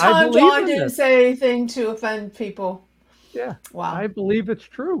 John didn't say anything to offend people. Yeah. Wow. I believe it's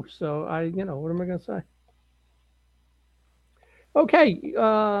true. So what am I going to say? Okay.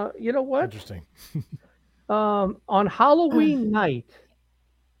 You know what? Interesting. On Halloween night,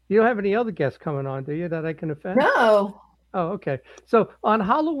 you don't have any other guests coming on, do you, that I can offend? No. Oh, okay. So on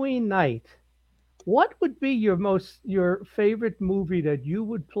Halloween night, what would be your favorite movie that you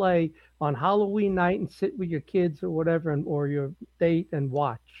would play on Halloween night and sit with your kids or whatever, or your date and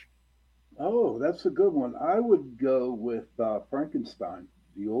watch? Oh, that's a good one. I would go with Frankenstein,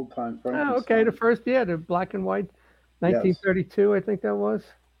 the old time Frankenstein. Oh, okay. The black and white, 1932, yes. I think that was.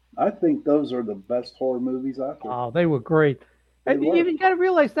 I think those are the best horror movies out there. Oh, they were great. And you got to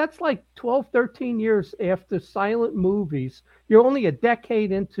realize that's like 12, 13 years after silent movies. You're only a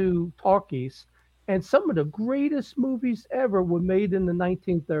decade into talkies. And some of the greatest movies ever were made in the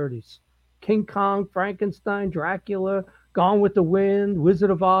 1930s. King Kong, Frankenstein, Dracula, Gone with the Wind,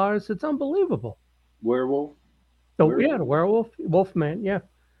 Wizard of Oz. It's unbelievable. Werewolf? The werewolf. Wolfman, yeah.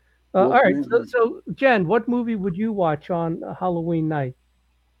 All right. So, Jen, what movie would you watch on Halloween night?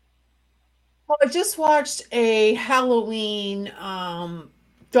 Well, I just watched a Halloween,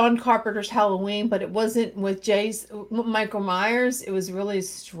 John Carpenter's Halloween, but it wasn't with Michael Myers. It was really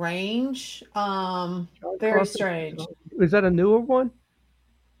strange. Very strange. Is that a newer one?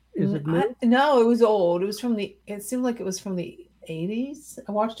 Is it new? No, it was old. It seemed like it was from the 80s.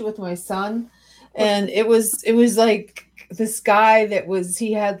 I watched it with my son, and it was like this guy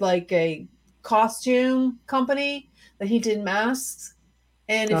he had like a costume company that he did masks.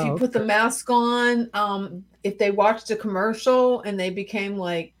 And if you put the mask on, if they watched a commercial and they became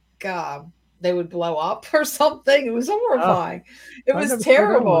like, they would blow up or something. It was horrifying. It was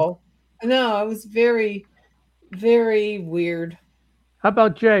terrible. No, it was very, very weird. How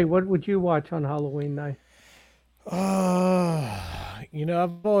about Jay? What would you watch on Halloween night?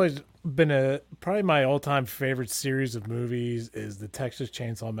 I've always been probably my all-time favorite series of movies is the Texas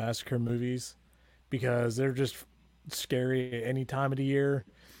Chainsaw Massacre movies, because they're just scary at any time of the year.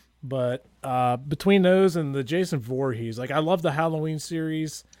 But between those and the Jason Voorhees, like I love the Halloween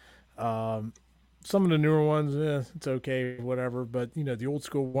series. Some of the newer ones, it's okay, whatever. But the old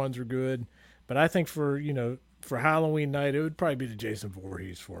school ones are good. But I think for Halloween night, it would probably be the Jason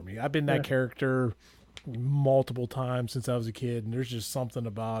Voorhees for me. I've been that character multiple times since I was a kid, and there's just something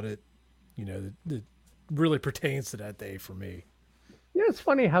about it, that really pertains to that day for me. Yeah, it's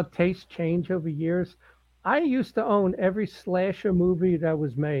funny how tastes change over years. I used to own every slasher movie that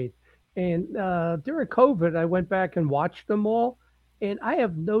was made. And during COVID, I went back and watched them all. And I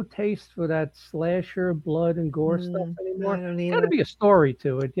have no taste for that slasher, blood, and gore stuff anymore. There's got to be a story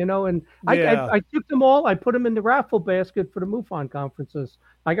to it, And I took them all. I put them in the raffle basket for the MUFON conferences.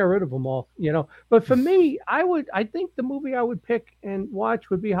 I got rid of them all, But for me, I think the movie I would pick and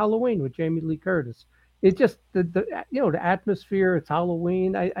watch would be Halloween with Jamie Lee Curtis. It's just the atmosphere. It's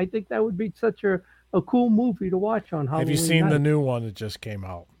Halloween. I think that would be such a cool movie to watch on Halloween. Have you seen night. the new one that just came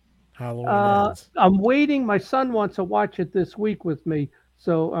out? Halloween Ends. I'm waiting. My son wants to watch it this week with me,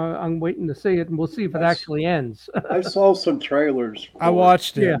 so I'm waiting to see it, and we'll see if it actually ends. I saw some trailers. I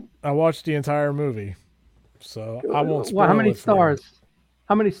watched it. Yeah. I watched the entire movie, so I won't spoil how many it for stars? you.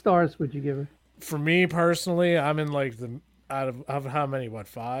 How many stars would you give it? For me personally, I'm in like out of how many? What,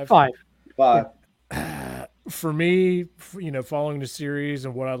 5? 5. 5. for me, following the series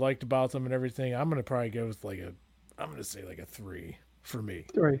and what I liked about them and everything, I'm gonna probably go with I'm gonna say like a 3 for me.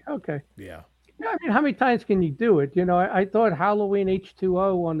 3. Okay. Yeah. Yeah, I mean, how many times can you do it? I thought Halloween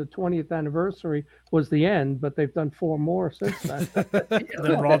H2O on the 20th anniversary was the end, but they've done 4 more since then.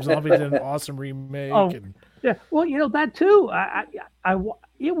 Then Rob Zombie did an awesome remake. Oh, And yeah. Well, that too.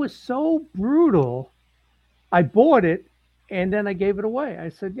 It was so brutal. I bought it, and then I gave it away. I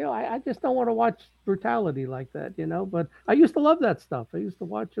said, I just don't want to watch brutality like that, But I used to love that stuff. I used to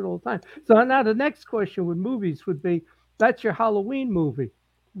watch it all the time. So now the next question with movies would be, that's your Halloween movie.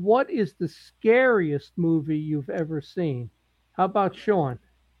 What is the scariest movie you've ever seen? How about Sean?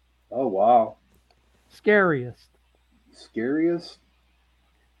 Oh wow, Scariest. scariest!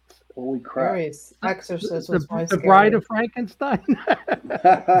 Holy crap! Scariest. Exorcist was my The Bride of Frankenstein.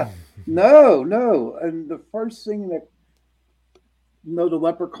 No. And the first thing that the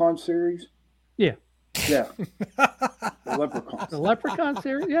Leprechaun series. Yeah. Yeah. The Leprechaun. The Leprechaun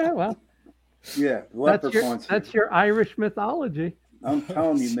series. Yeah, well, Yeah, the Leprechaun series. that's your Irish mythology. I'm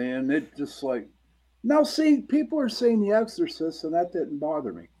telling you, man, it just like now. See, people are saying The Exorcist, and that didn't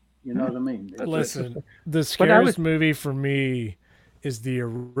bother me. You know what I mean? listen, the scariest movie for me is the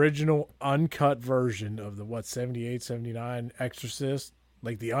original uncut version of the 78, 79 Exorcist,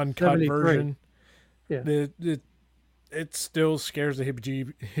 like the uncut 73. version. Yeah. It still scares the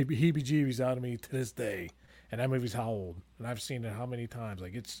heebie-jeebies out of me to this day. And that movie's how old? And I've seen it how many times?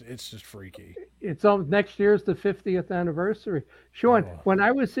 Like it's just freaky. It's next year's the 50th anniversary. Sean, when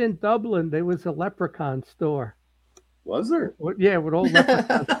I was in Dublin, there was a Leprechaun store. Was there? Yeah, with old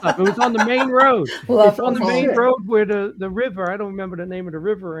Leprechaun stuff. It was on the main road. It's on the main road where the river. I don't remember the name of the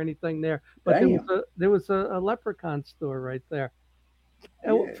river or anything there, but there was a Leprechaun store right there.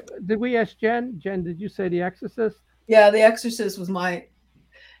 Yeah. Did we ask Jen? Jen, did you say The Exorcist? Yeah, The Exorcist was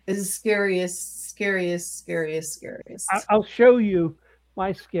is the scariest. I'll show you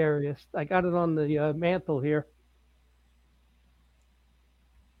my scariest. I got it on the mantle here.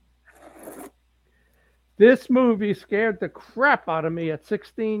 This movie scared the crap out of me at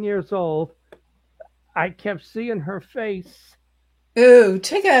 16 years old. I kept seeing her face. Ooh,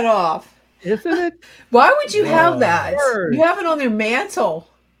 take that off. Isn't it? Why would you have that? You have it on your mantle.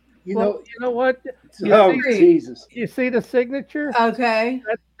 You know what? Jesus. You see the signature? Okay.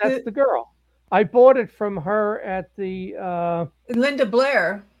 That's the girl. I bought it from her at the Linda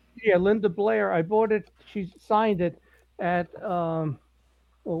Blair. Yeah, Linda Blair. I bought it. She signed it at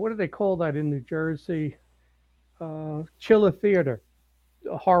what do they call that in New Jersey? Chilla Theater,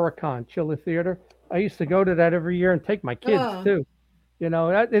 HorrorCon, Chilla Theater. I used to go to that every year and take my kids too.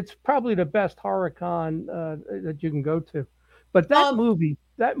 It's probably the best HorrorCon that you can go to. But that movie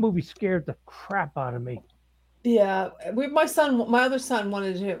scared the crap out of me. Yeah, my other son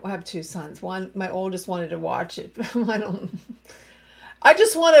wanted to have 2 sons. My oldest wanted to watch it. I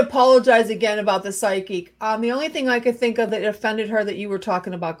just want to apologize again about the psychic. The only thing I could think of that offended her that you were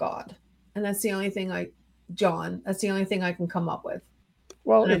talking about God, and that's the only thing that's the only thing I can come up with.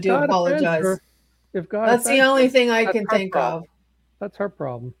 Well, I do apologize. That's the only thing I can think of. That's her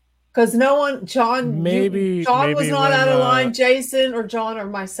problem. Because no one, John was not out of line. Jason or John or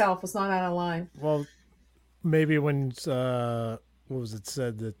myself was not out of line. Well, maybe when what was it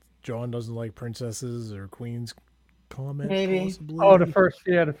said that John doesn't like princesses or queens? Comment. Maybe. Possibly. Oh, the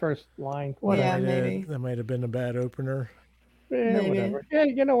first line. Yeah, maybe that might have been a bad opener. Yeah, whatever. Yeah,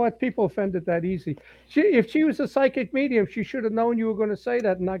 you know what? People offended that easy. If she was a psychic medium, she should have known you were going to say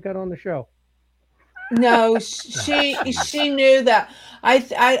that and not got on the show. No, she knew that.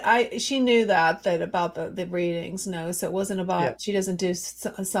 She knew that about the readings. No, so it wasn't about she doesn't do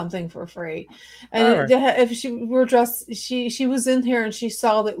something for free. And if she were dressed, she was in here and she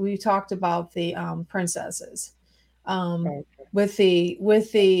saw that we talked about the princesses. With the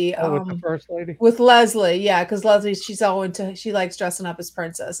first lady, with Leslie, yeah, because Leslie, she likes dressing up as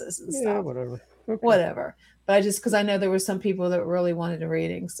princesses and stuff. Yeah, whatever. Okay. Whatever. But I just because I know there were some people that really wanted a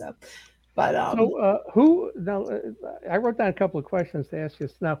reading, so. But who now? I wrote down a couple of questions to ask you.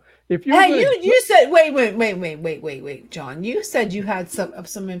 Now, if you you said wait, John, you said you had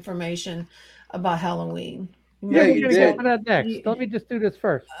some information about Halloween. Yeah, we're gonna get to that next. Let me just do this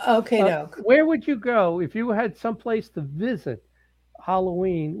first. Okay, no. Where would you go if you had some place to visit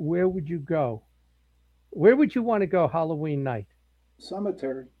Halloween? Where would you go? Where would you want to go Halloween night?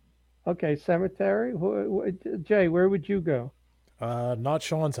 Cemetery. Okay, cemetery. Jay, where would you go? Not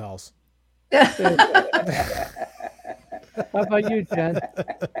Sean's house. How about you, Jen?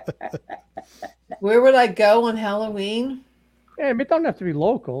 Where would I go on Halloween? Yeah, it don't have to be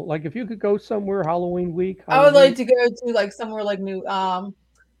local. Like if you could go somewhere Halloween week. I would like to go to like somewhere like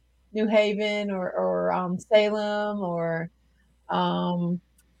New Haven or Salem or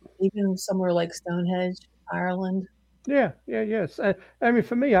even somewhere like Stonehenge, Ireland. Yes. I mean,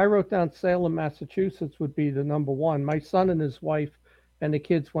 for me, I wrote down Salem, Massachusetts would be the number one. My son and his wife and the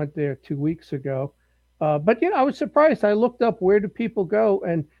kids went there 2 weeks ago. But I was surprised. I looked up where do people go,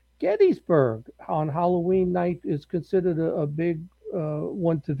 and Gettysburg on Halloween night is considered a big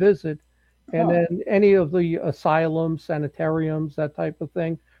one to visit. And Huh. then any of the asylums, sanitariums, that type of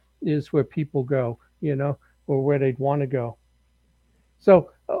thing, is where people go. Or where they'd want to go.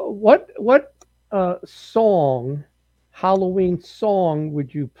 So, what song, Halloween song,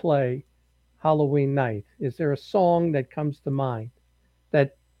 would you play Halloween night? Is there a song that comes to mind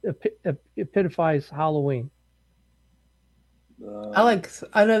that epitophizes Halloween?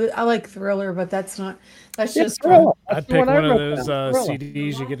 I like Thriller, but that's Yeah, just Thriller. That's I'd the pick one I one of wrote those down. Thriller.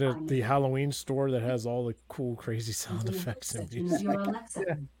 CDs you get at the Halloween store that has all the cool, crazy sound effects and music.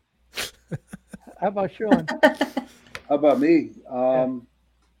 Yeah. How about Sean? How about me? Yeah.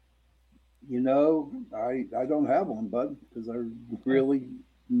 I don't have one, bud, because I really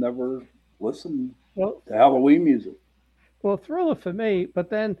never listened Well, to Halloween music. well, Thriller for me. But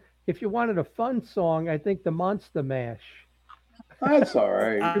then, if you wanted a fun song, I think the Monster Mash. That's all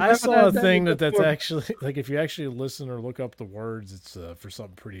right. I Remember saw a that thing was that's before. actually like if you actually listen or look up the words, it's for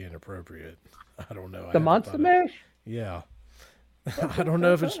something pretty inappropriate. I don't know. I The haven't Monster thought it. Mash. Yeah. I don't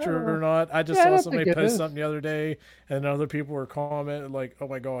know if it's I true don't or know. not. I just Yeah, I saw don't somebody think it post is. something the other day, and other people were commenting like, "Oh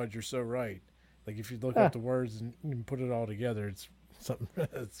my God, you're so right." Like if you look up Ah, the words and you put it all together, it's something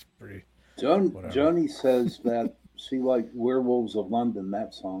that's pretty whatever. Joni says that she liked Werewolves of London,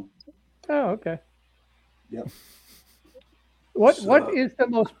 that song. oh, okay. Yep. What So, is the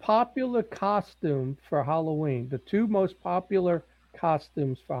most popular costume for Halloween? The two most popular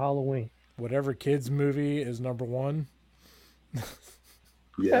costumes for Halloween. Whatever kids movie is number one Yeah,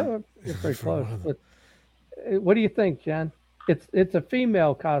 yeah. we're pretty for close. one of them. But what do you think, Jen? It's a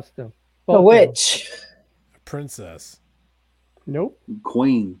female costume. The Both of them. Witch. Princess. Nope,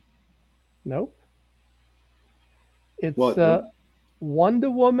 Queen. nope. It's What? Wonder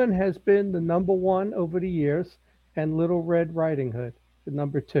Woman has been the number one over the years, and Little Red Riding Hood the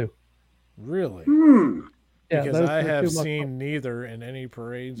number two. Really? Hmm. Yeah, Because those I are the two have most. seen neither in any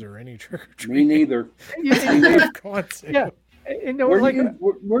parades or any trick or Me treating neither. I've gone to. Yeah, like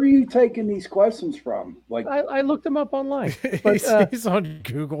Where are you taking these questions from? Like, I looked them up online, but He's on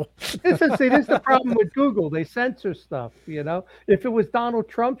Google. this is the problem with Google. They censor stuff. If it was Donald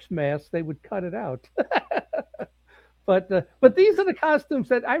Trump's mask, they would cut it out. But these are the costumes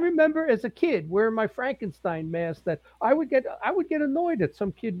that I remember as a kid wearing my Frankenstein mask. That I would get annoyed at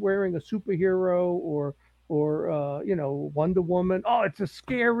some kid wearing a superhero or Wonder Woman. Oh, it's a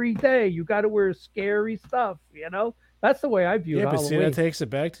scary day. You got to wear scary stuff. That's the way I viewed Yeah, but see, that Halloween. takes it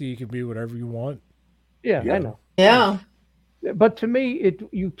back to you can be whatever you want. Yeah, I yeah. know. Yeah. But to me,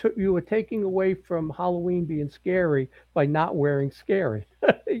 you were taking away from Halloween being scary by not wearing scary,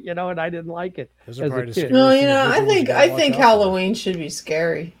 and I didn't like it Those are as a probably the kid. No, scariest I individuals you think gotta watch out for. Halloween should be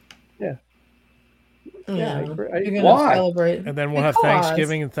scary. Yeah, You yeah, I know, agree. you're gonna Why? celebrate And then we'll have because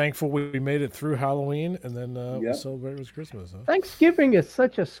Thanksgiving and thankful we made it through Halloween, and then we'll Yep. celebrate with Christmas. Huh? Thanksgiving is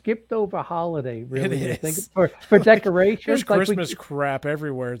such a skipped over holiday, really. When you think is. for There's decorations, like Christmas crap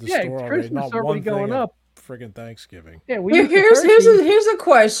everywhere at the yeah, store already. Christmas Not already one going thing of up. friggin' Thanksgiving. Yeah, we Here- eat the here's turkey. here's a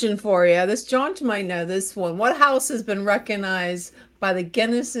question for you. This John might know this one. What house has been recognized by the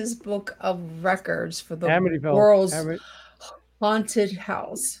Guinness's Book of Records for the Amityville, world's haunted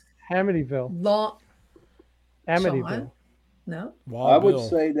house? Amityville, Long Sean? Amityville. No. I Wild would Bill,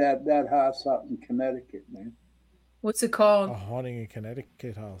 say that house out in Connecticut, man. What's it a called? haunting in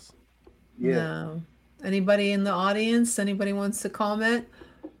Connecticut house. Yeah. No. Anybody in the audience? Anybody wants to comment?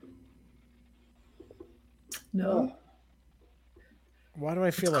 No. Oh, Why do I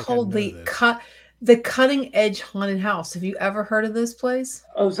It's feel like I called know this? the Cutting Edge Haunted House. Have you ever heard of this place?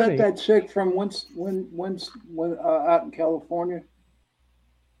 oh, is that Honey. that chick from when out in California?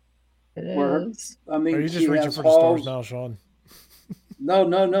 It Where- is. I Are mean, you just she reaching has for the stars halls. now, Sean? No.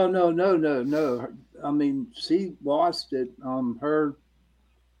 I mean, she lost it. Her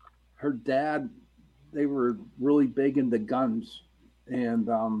dad, they were really big into guns, and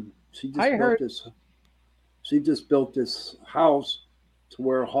she just I built heard. this. She just built this house to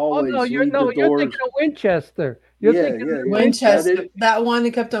where Oh hallways no, lead to you're doors. thinking of Winchester. You're Yeah, thinking yeah, of yeah. Winchester, That is- that one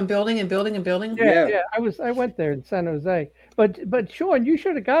that kept on building and building and building. Yeah, Yeah. I went there in San Jose. But Sean, you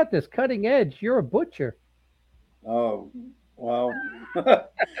should have got this Cutting Edge. You're a butcher. Oh, wow.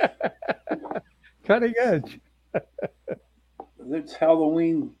 Cutting Edge. It's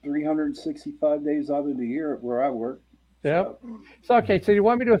Halloween 365 days out of the year where I work. Yep. So okay, so you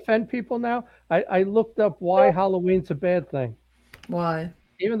want me to offend people now? I looked up why Halloween's a bad thing, Why?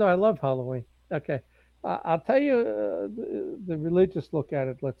 even though I love Halloween. Okay, I'll tell you the religious look at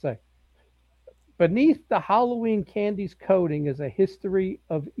it. Let's say beneath the Halloween candy's coating is a history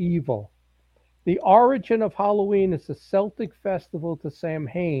of evil. The origin of Halloween is a Celtic festival to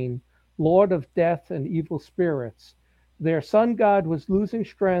Samhain, lord of death and evil spirits. Their sun god was losing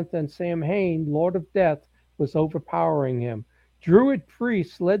strength, and Samhain, lord of death, was overpowering him. Druid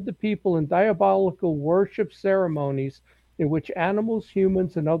priests led the people in diabolical worship ceremonies in which animals,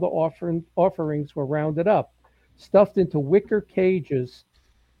 humans, and other offerings were rounded up, stuffed into wicker cages,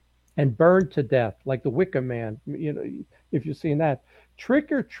 and burned to death, like the Wicker Man. If you've seen that.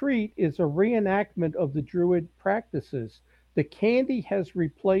 Trick or treat is a reenactment of the Druid practices. The candy has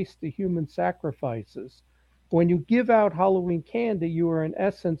replaced the human sacrifices. When you give out Halloween candy, you are in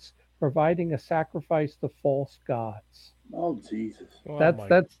essence providing a sacrifice to false gods. Oh Jesus! Oh That's my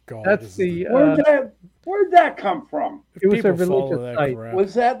that's God, that's this is the. Where'd that come from? It was a people follow religious that site. crap.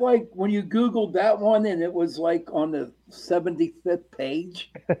 Was that like when you Googled that one and it was like on the 75th page?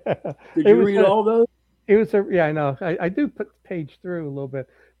 Did It you was read a- all those? It was a yeah, I know. I do put the page through a little bit,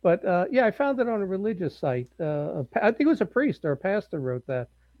 but yeah, I found it on a religious site. I think it was a priest or a pastor wrote that.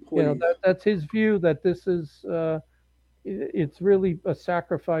 Please. That's his view that this is it's really a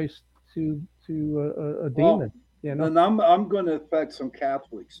sacrifice to a Well, demon. then I'm going to affect some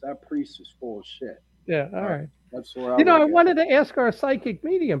Catholics. That priest is full of shit. Yeah. All right. That's where I I look at wanted it. to ask our psychic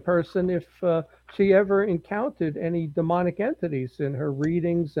medium person if she ever encountered any demonic entities in her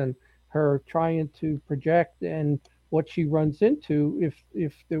readings and her trying to project and what she runs into,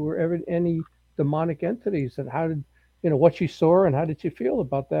 if there were ever any demonic entities, and how did what she saw and how did she feel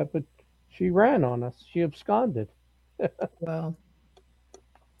about that? But she ran on us. She absconded. Well,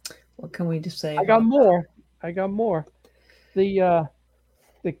 what can we just say I got about more. I got more. The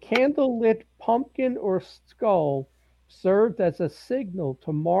candlelit pumpkin or skull served as a signal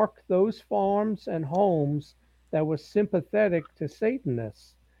to mark those farms and homes that were sympathetic to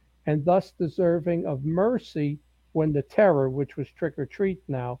Satanists and thus deserving of mercy when the terror, which was trick or treat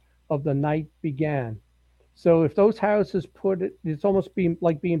now, of the night began. So if those houses put it, it's almost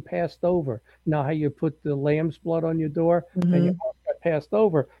being passed over. You know how you put the lamb's blood on your door that? and your Mhm. house got passed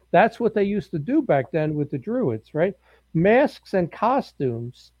over? That's what they used to do back then with the Druids, right? Masks and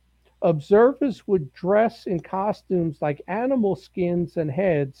costumes. Observers would dress in costumes like animal skins and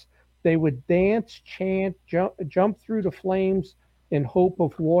heads. They would dance, chant, jump through the flames in hope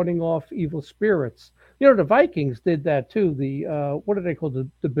of warding off evil spirits. The Vikings did that too. The what are they called?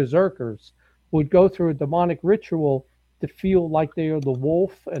 The berserkers would go through a demonic ritual to feel like they are the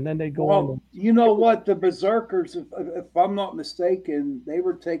wolf, and then they go on. Well, you know what? The berserkers, if I'm not mistaken, they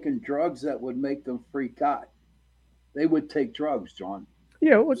were taking drugs that would make them freak out. They would take drugs, John.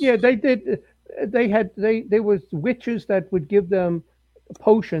 Yeah, they did. They was witches that would give them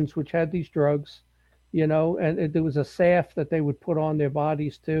potions which had these drugs, and there was a salve that they would put on their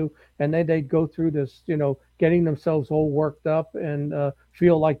bodies too, and then they'd go through this, getting themselves all worked up and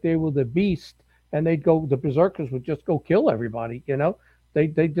feel like they were the beast, and the berserkers would just go kill everybody,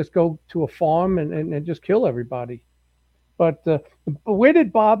 they just go to a farm and just kill everybody. But where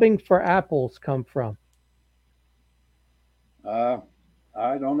did bobbing for apples come from? Uh,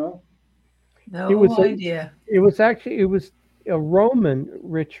 I don't know. It was No a, idea. it was a Roman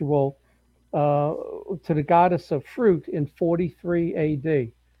ritual uh, to the goddess of fruit in 43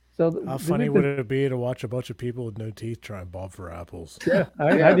 AD. So How funny would it be to watch a bunch of people with no teeth try and bob for apples? yeah,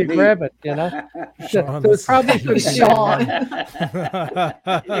 Yeah, how do you me. grab it? Sean, So it's probably for the Sean.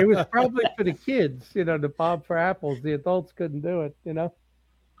 It was probably for the kids, to bob for apples. The adults couldn't do it.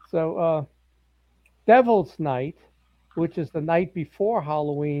 So Devil's Night, which is the night before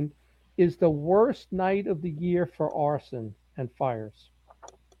Halloween, is the worst night of the year for arson and fires.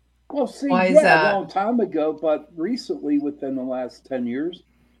 Well, see, Why is yeah, a that? long time ago, but recently, within the last 10 years,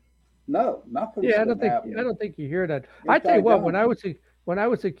 no, nothing's Yeah, been happening. I don't think you hear that. It I tell you died what, down. when I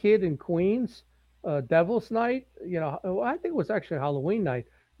was a kid in Queens, Devil's Night, I think it was actually Halloween night.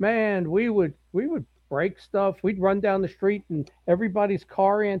 Man, we would break stuff. We'd run down the street and everybody's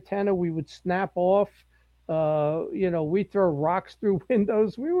car antenna we would snap off. We'd throw rocks through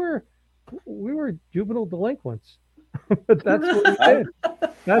windows. We were juvenile delinquents. But that's what we I, did. I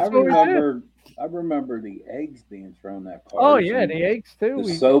That's what we did. remember the eggs being thrown at cars. Oh yeah, and the eggs too.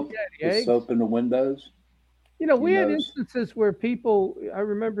 the soap, The the eggs. soap in the windows. We had know, instances where people, I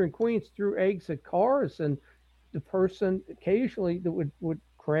remember in Queens, threw eggs at cars, and the person occasionally that would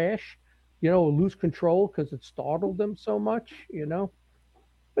crash, lose control because it startled them so much.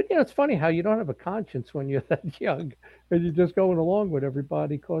 But But it's funny how you don't have a conscience when you're that young, and you're just going along with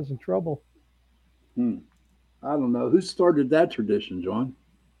everybody, causing trouble. I don't know who started that tradition, John.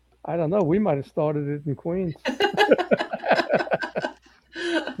 I don't know. We might have started it in Queens.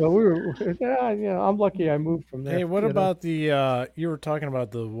 But we were, I'm lucky I moved from there. Hey, what about the, you were talking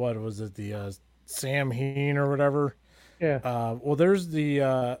about the, what was it, the Samhain or whatever? Yeah. Well, there's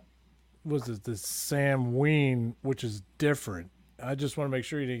the, was it the Samhain, which is different. I just want to make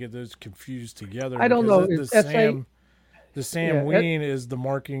sure you didn't get those confused together. I don't know. The Samhain is the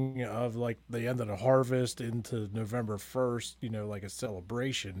marking of like the end of the harvest into November 1st, like a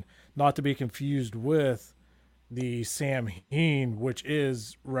celebration, not to be confused with the Samhain, which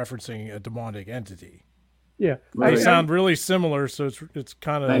is referencing a demonic entity. Yeah. They sound really similar, so it's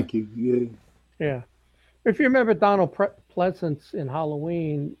kind of... Thank you. Yeah. If you remember Donald Pleasance in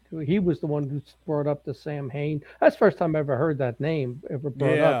Halloween, he was the one who brought up the Samhain. That's the first time I ever heard that name ever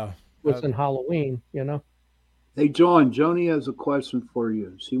brought up. Was in Halloween, Hey, John, Joni has a question for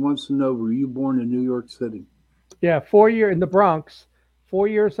you. She wants to know, were you born in New York City? Yeah, 4 years in the Bronx. 4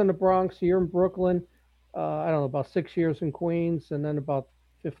 years in the Bronx, a year in Brooklyn. I don't know, about 6 years in Queens, and then about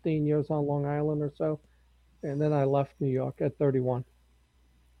 15 years on Long Island or so. And then I left New York at 31.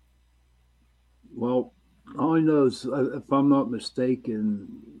 Well, all I know is, if I'm not mistaken,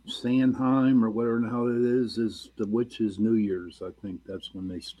 Samhain or whatever the hell it is the witches' New Year's. I think that's when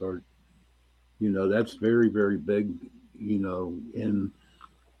they start. That's very, very big, and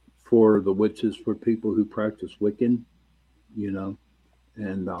for the witches, for people who practice Wiccan,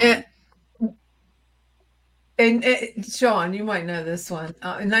 And Sean, you might know this one.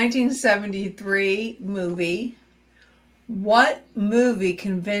 In 1973 movie, what movie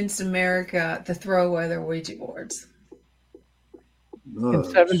convinced America to throw away their Ouija boards? In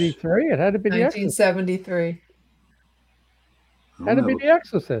 73? It had to be The Exorcist. 1973. Had to be The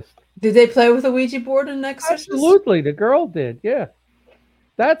Exorcist. Did they play with a Ouija board in Exorcist? Absolutely. The girl did, yeah.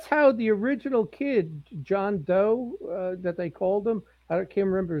 That's how the original kid, John Doe, that they called him, I can't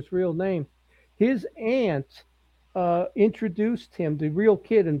remember his real name, his aunt introduced him, the real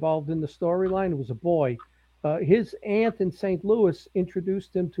kid involved in the storyline, it was a boy. His aunt in St. Louis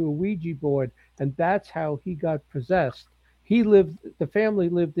introduced him to a Ouija board, and that's how he got possessed. The family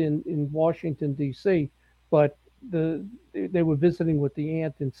lived in Washington, D.C., but they were visiting with the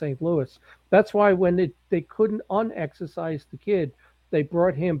aunt in St. Louis. That's why when they couldn't unexorcise the kid, they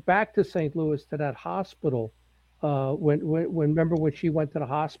brought him back to St. Louis to that hospital. Remember when she went to the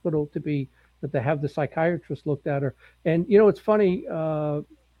hospital to have the psychiatrist looked at her. And it's funny.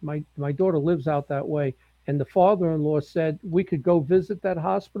 My daughter lives out that way, and the father-in-law said we could go visit that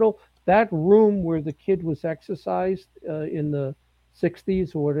hospital. That room where the kid was exorcised in the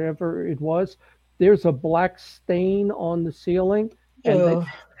 60s or whatever it was, there's a black stain on the ceiling, and they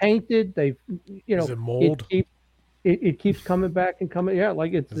painted. They've, Is it mold? It keeps coming back and coming. Yeah,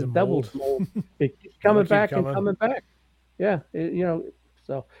 like it's the devil's mold. It keeps coming back and coming back. Yeah,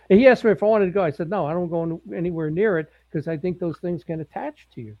 So and he asked me if I wanted to go. I said no, I don't go anywhere near it because I think those things can attach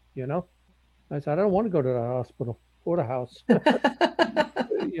to you. I said I don't want to go to the hospital or the house.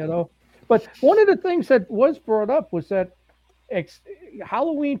 But one of the things that was brought up was that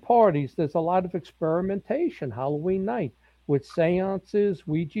Halloween parties, there's a lot of experimentation Halloween night with seances,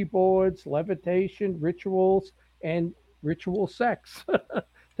 Ouija boards, levitation, rituals, and ritual sex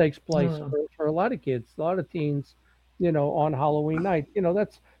takes place for a lot of kids, a lot of teens, on Halloween night.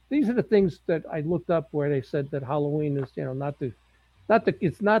 These are the things that I looked up where they said that Halloween is,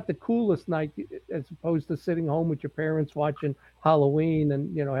 it's not the coolest night as opposed to sitting home with your parents watching Halloween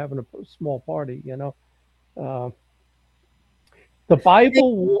and, having a small party, The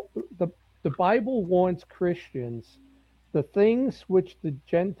Bible warns Christians, the things which the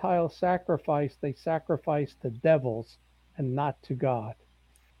Gentiles sacrifice, they sacrifice to devils and not to God.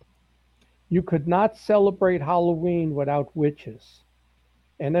 You could not celebrate Halloween without witches.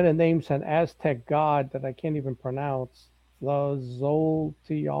 And then it names an Aztec god that I can't even pronounce. The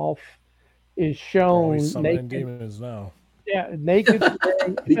Zolteotl is shown naked. Demons now. Yeah, naked.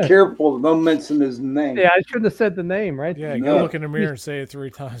 Be careful, don't mention his name. Yeah, I shouldn't have said the name, right? Yeah, go look in the mirror and say it 3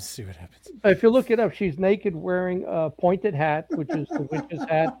 times to see what happens. If you look it up, she's naked wearing a pointed hat, which is the witch's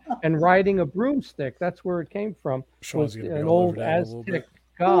hat, and riding a broomstick. That's where it came from. Sean's was an old Aztec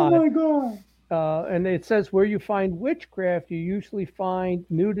god. Oh my God. And it says where you find witchcraft, you usually find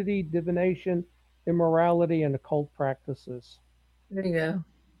nudity, divination, immorality, and occult practices. There you go.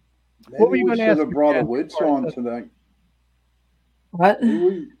 Maybe we should have brought a witch on tonight. What?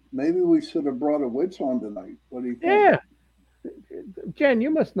 Maybe we should have brought a witch on tonight. What do you think? Yeah. Jen, you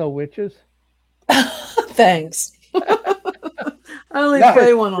must know witches. Thanks. I only No,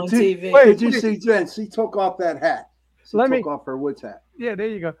 play one on did- TV. wait. Did you see Jen? She took off that hat. She Let took me- off her witch hat. Yeah, there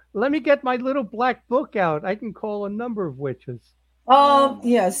you go. Let me get my little black book out. I can call a number of witches.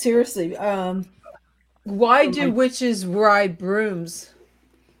 Yeah, seriously. Why So do my- witches ride brooms?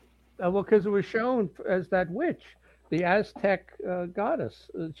 Well, because it was shown as that witch, the Aztec goddess.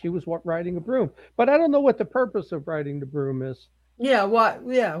 She was riding a broom. But I don't know what the purpose of riding the broom is. Yeah, what?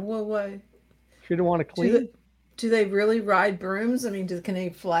 Yeah, well, why? She didn't want to Do clean. they, do they really ride brooms? I mean, can they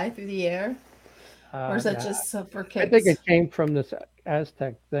fly through the air? Or is that Yeah. just for I kids? think it came from this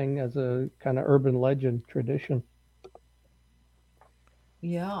Aztec thing as a kind of urban legend tradition.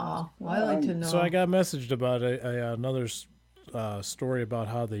 Yeah, well, I like to know. So I got messaged about another story about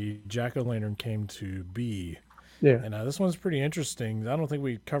how the jack-o'-lantern came to be. Yeah. And this one's pretty interesting. I don't think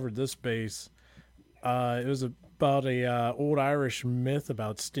we covered this base. It was about a old Irish myth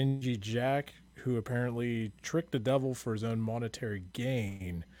about Stingy Jack, who apparently tricked the devil for his own monetary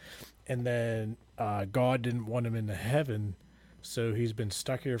gain. And then God didn't want him into heaven, so he's been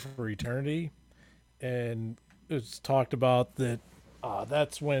stuck here for eternity. And it's talked about that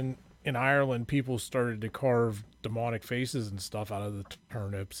that's when in Ireland people started to carve demonic faces and stuff out of the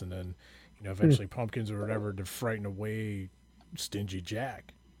turnips, and then eventually pumpkins or whatever to frighten away Stingy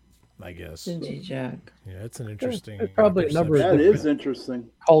Jack, I guess. Stingy Jack. Yeah, it's an interesting. There's probably a number of That different is interesting.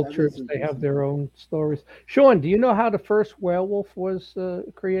 cultures. That is They have interesting. their own stories. Sean, do you know how the first werewolf was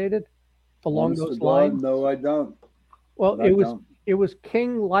created? Along Honest to those God, lines? no, I don't. Well, I don't. it was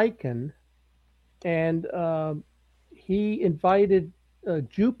King Lycan, and he invited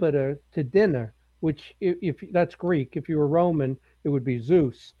Jupiter to dinner, which if that's Greek, if you were Roman, it would be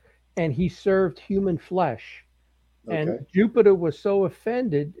Zeus, and he served human flesh. And Okay. Jupiter was so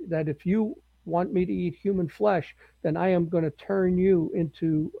offended that if you want me to eat human flesh, then I am going to turn you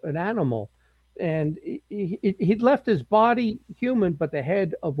into an animal. And he'd left his body human, but the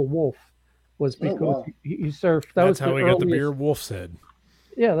head of a wolf was Oh, because wow. he served. That was That's how the we got the earliest- beer Wolf's Head.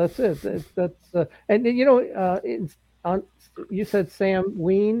 Yeah, that's it. That's and then, you said Sam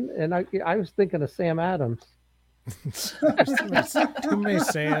Ween, and I was thinking of Sam Adams. There's too many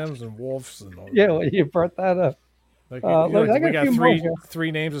Sams and Wolves and all. Yeah, well, you brought that up. Like, look, I we got a got few more here.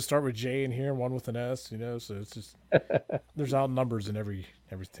 three names that start with J in here and one with an S. So it's just there's out numbers in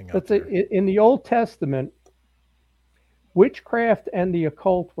everything out Let's say there. in the Old Testament, witchcraft and the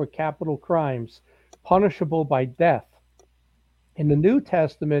occult were capital crimes, punishable by death. In the New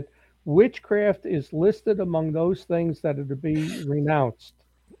Testament, witchcraft is listed among those things that are to be renounced.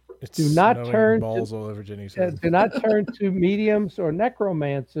 It's do not snowing turn to- balls all over Jenny's head. Do not turn to mediums or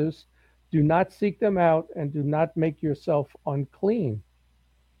necromancers. Do not seek them out, and do not make yourself unclean.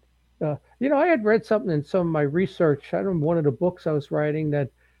 I had read something in some of my research. I don't remember one of the books I was writing that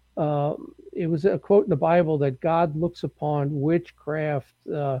it was a quote in the Bible that God looks upon witchcraft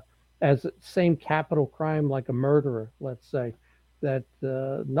as the same capital crime like a murderer, let's say. That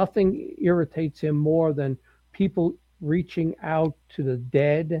nothing irritates him more than people reaching out to the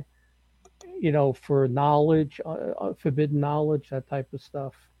dead, for knowledge, forbidden knowledge, that type of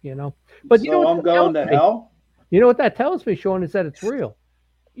stuff, But So I'm going to hell? You know what that tells me, Sean, is that it's real.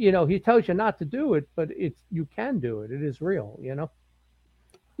 He tells you not to do it, but you can do it. It is real,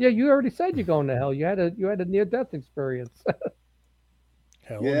 Yeah, you already said you're going to hell. You had a near-death experience.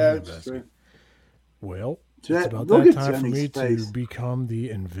 Hell Yeah, yeah, it's Bessie. true. Well, Jen- it's about look that at time for Jenny's me face. to become the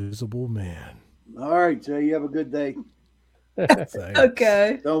Invisible Man. All right, Jay, you have a good day. Thanks.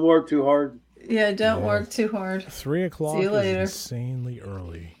 Okay. Don't work too hard. Yeah, don't Yeah. work too hard. 3 o'clock See you is later. insanely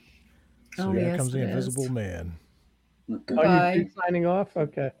early. So Oh, here yes, comes the it is. Invisible Man. Okay. Bye. You signing off?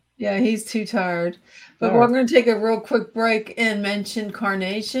 Okay. Yeah, he's too tired. But All we're right. going to take a real quick break and mention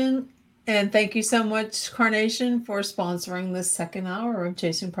Carnation. And thank you so much, Carnation, for sponsoring the second hour of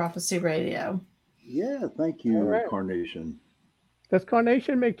Chasing Prophecy Radio. Yeah, thank you, All right. Carnation. Does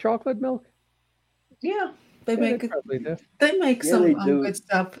Carnation make chocolate milk? Yeah, they Yeah, make they probably do. they make Yeah, some they do. good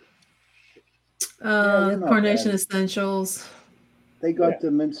stuff. they're not Carnation bad. Essentials. They got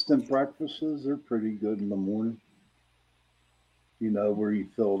them instant breakfasts. They're pretty good in the morning. Where you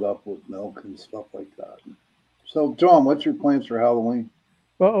fill it up with milk and stuff like that. So, John, what's your plans for Halloween?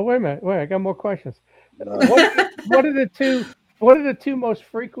 Well, wait a minute. Wait, I got more questions. Uh, What are the two most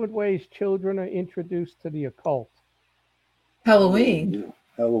frequent ways children are introduced to the occult? Halloween.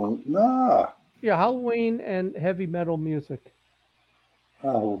 Halloween. Nah. Yeah, Halloween and heavy metal music.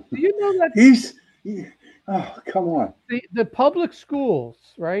 Oh, Do you know that oh, come on. the public schools,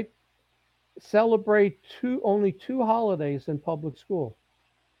 right, celebrate only two holidays in public school?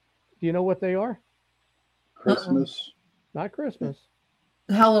 Do you know what they are? Christmas. Not Christmas.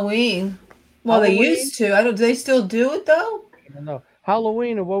 Halloween. Well, they Halloween? used to. Do they still do it though? I don't know.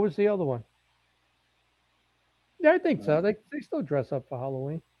 Halloween, and what was the other one? Yeah, I think so. They still dress up for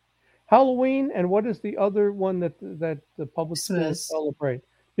Halloween. Halloween, and what is the other one that the public schools Christmas. celebrate?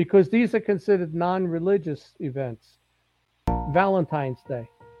 Because these are considered non-religious events. Valentine's Day.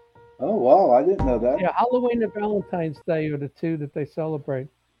 Oh wow, I didn't know that. Yeah, Halloween and Valentine's Day are the two that they celebrate.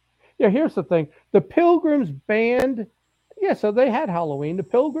 Yeah, here's the thing. The Pilgrims banned, yeah, so they had Halloween. The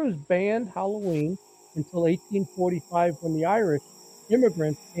Pilgrims banned Halloween until 1845 when the Irish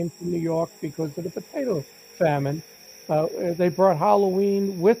immigrants came to New York because of the potato famine. They brought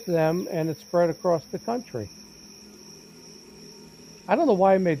Halloween with them and it spread across the country. I don't know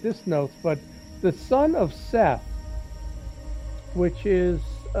why I made this note, but the son of Seth, which is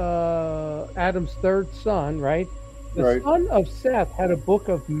Adam's third son, right? The Right. son of Seth had a book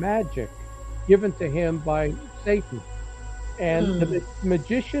of magic given to him by Satan. And the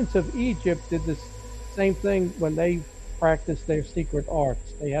magicians of Egypt did the same thing when they practiced their secret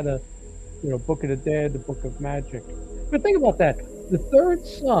arts. They had a book of the dead, the book of magic. But think about that. The third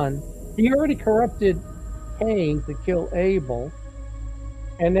son, he already corrupted Cain to kill Abel.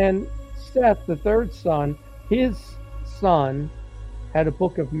 And then Seth, the third son, his son had a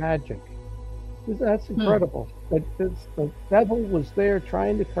book of magic. That's incredible. But the devil was there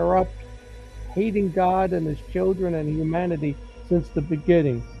trying to corrupt, hating God and his children and humanity since the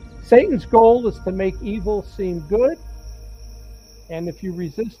beginning. Satan's goal is to make evil seem good. And if you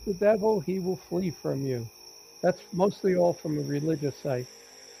resist the devil, he will flee from you. That's mostly all from a religious site.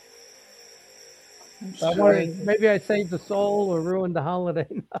 Maybe I saved the soul or ruined the holiday.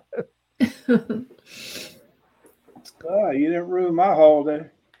 Oh, you didn't ruin my holiday.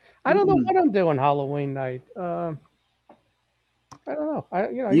 I don't know what I'm doing Halloween night. I don't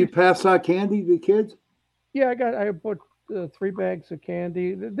know. You pass out candy to kids? Yeah, I bought 3 bags of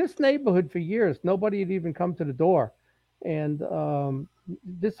candy. This neighborhood for years, nobody had even come to the door. And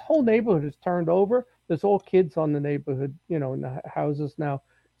this whole neighborhood is turned over. There's all kids on the neighborhood, in the houses now.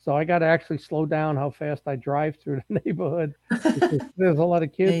 So I got to actually slow down how fast I drive through the neighborhood. There's a lot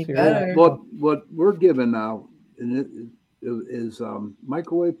of kids here. What we're giving now is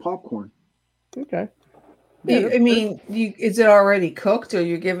microwave popcorn. Okay. I mean, is it already cooked, or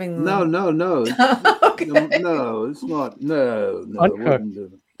you're giving them? No. Okay. No, it's not. No. Uncooked.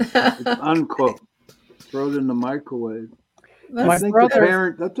 It's uncooked. Throw it in the microwave. My I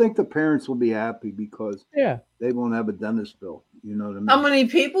think the parents will be happy because they won't have a dentist bill. You know what I mean? How many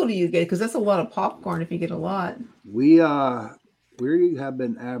people do you get? Because that's a lot of popcorn if you get a lot. We have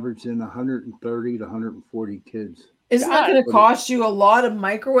been averaging 130 to 140 kids. Isn't that going to cost you a lot of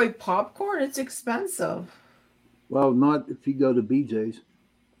microwave popcorn? It's expensive. Well, not if you go to BJ's.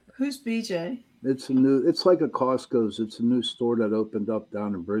 Who's BJ? It's like a Costco's. It's a new store that opened up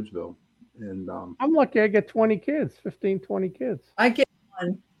down in Bridgeville. And I'm lucky I get 20 kids, 15, 20 kids. I get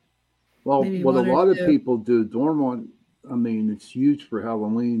one. Well, Maybe what a one or lot of two. people do, Dormont, I mean, it's huge for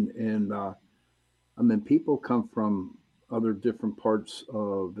Halloween. And people come from other different parts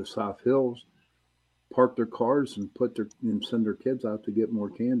of the South Hills, park their cars and send their kids out to get more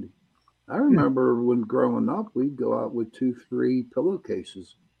candy. I remember when growing up, we'd go out with 2-3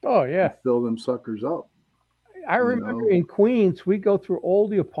 pillowcases. Oh, yeah. Fill them suckers up. I remember in Queens, we go through all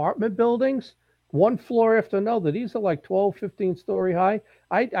the apartment buildings, one floor after another. These are like 12, 15 story high.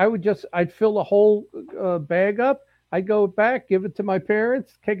 I'd fill the whole bag up. I'd go back, give it to my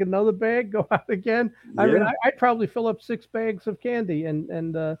parents, take another bag, go out again. I mean, I'd probably fill up 6 bags of candy and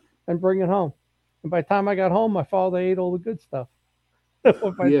bring it home. And by the time I got home, my father ate all the good stuff.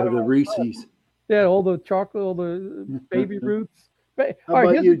 The Reese's. Yeah, all the chocolate, all the baby roots. How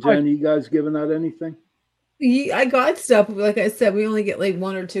about you, Jen? You guys giving out anything? I got stuff. Like I said, we only get like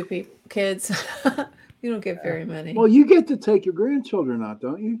 1 or 2 kids. You don't get very many. Well, you get to take your grandchildren out,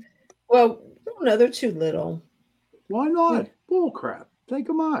 don't you? Well, no, they're too little. Why not? Bull crap. Take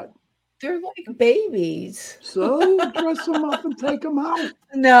them out. They're like babies. So dress them up and take them out.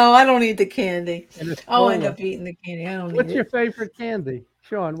 No, I don't eat the candy. I'll end up eating the candy. I don't. What's your favorite candy,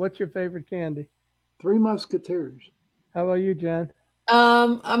 Sean? What's your favorite candy? 3 Musketeers. How about you, Jen?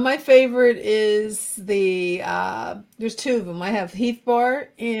 My favorite is there's 2 of them. I have Heath Bar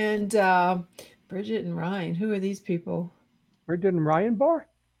and Bridget and Ryan. Who are these people? Bridget and Ryan Bar?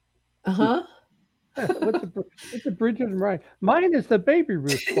 Uh-huh. What's the Bridget and Ryan? Mine is the Baby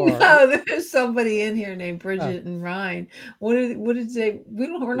Ruth bar. No, there's somebody in here named Bridget and Ryan. What did they?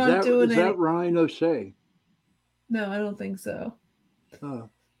 We're not doing it. Is that Ryan O'Shea? No, I don't think so.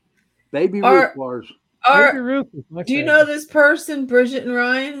 Baby Ruth bars. Baby Ruth is my do you favorite. know this person, Bridget and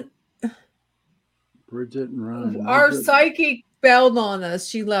Ryan? Bridget and Ryan. Our psychic bailed on us.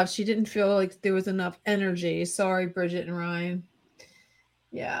 She left. She didn't feel like there was enough energy. Sorry, Bridget and Ryan.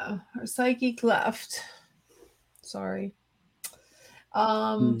 Yeah, our psychic left. Sorry.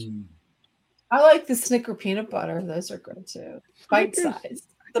 I like the Snicker peanut butter. Those are good too. Bite size.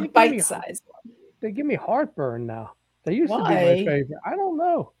 The bite size one. They give me heartburn now. They used to be Why? my favorite. I don't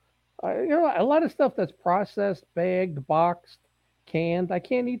know. A lot of stuff that's processed, bagged, boxed, canned. I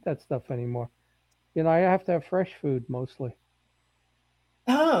can't eat that stuff anymore. I have to have fresh food mostly.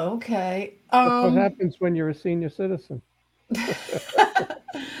 Oh, okay. That's what happens when you're a senior citizen.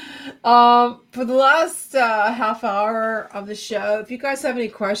 For the last half hour of the show, if you guys have any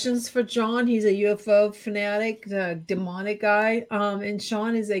questions for John, he's a UFO fanatic, the demonic guy. And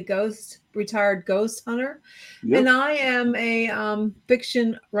Sean is a retired ghost hunter. Yep. And I am a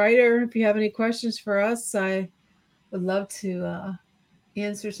fiction writer. If you have any questions for us, I would love to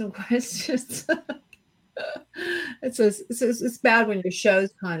answer some questions. It's bad when your shows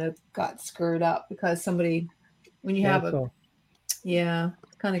kind of got screwed up because somebody, when you have a,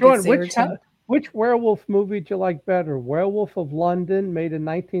 kind of gets irritated. Which werewolf movie do you like better? Werewolf of London, made in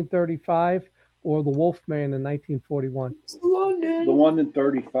 1935, or The Wolfman in 1941? London. The one in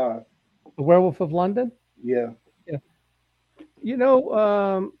 35. The Werewolf of London? Yeah. Did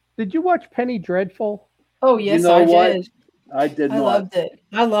you watch Penny Dreadful? Oh, yes, I did. I did not.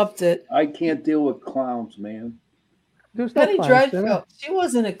 I loved it. I can't deal with clowns, man. There's Penny no Dreadful. She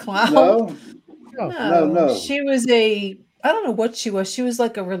wasn't a clown. No. She was I don't know what she was. She was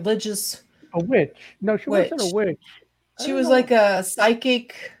like a religious. A witch. No, she wasn't a witch. She was like a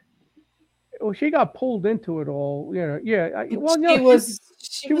psychic. Well, she got pulled into it all. Yeah. She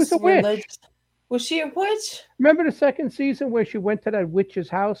was a witch. Was she a witch? Remember the second season where she went to that witch's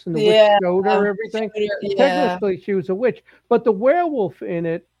house and the witch showed her everything? Technically, she was a witch. But the werewolf in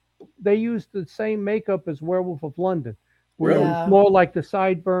it, they used the same makeup as Werewolf of London. Where it was more like the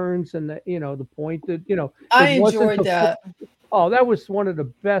sideburns and the pointed, I enjoyed that. Oh, that was one of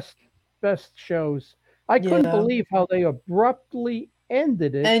the best shows. I couldn't believe how they abruptly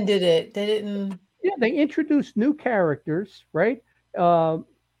ended it. They didn't. Yeah, they introduced new characters, right? Jekyll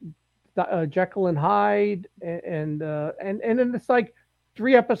and Hyde, and then it's like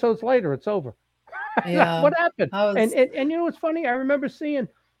 3 episodes later, it's over. Yeah. What happened? And what's funny? I remember seeing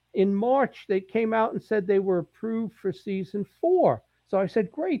in March they came out and said they were approved for season 4. So I said,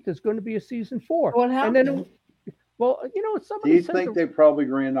 great, there's going to be a season 4. What happened? And then, somebody Do you think they probably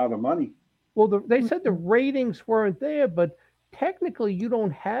ran out of money? Well, they said the ratings weren't there, but technically you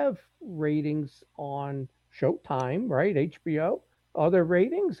don't have ratings on Showtime, right? HBO. Are there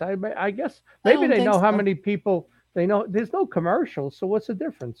ratings? I guess maybe they know how many people they know. There's no commercials, so what's the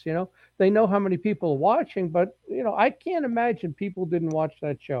difference? They know how many people are watching, but I can't imagine people didn't watch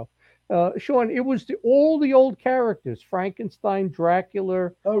that show. Sean, it was all the old characters: Frankenstein,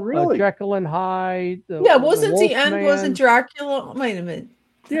 Dracula, oh really? Jekyll and Hyde. Wasn't the end? Wasn't Dracula? Wait a minute.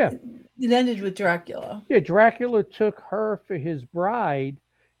 Yeah, it ended with Dracula. Yeah, Dracula took her for his bride,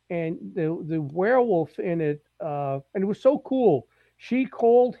 and the werewolf in it, and it was so cool. She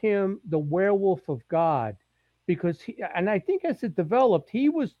called him the Werewolf of God because and I think as it developed, he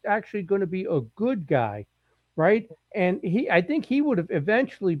was actually going to be a good guy, right? And I think he would have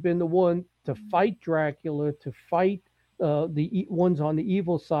eventually been the one to fight Dracula, to fight the ones on the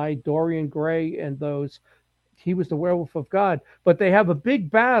evil side, Dorian Gray and those. He was the Werewolf of God, but they have a big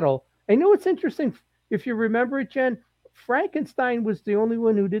battle. I know it's interesting. If you remember it, Jen, Frankenstein was the only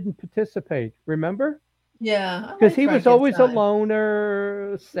one who didn't participate. Remember? Yeah, because he was always a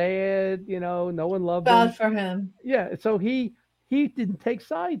loner, sad. No one loved him. Bad for him. Yeah, so he didn't take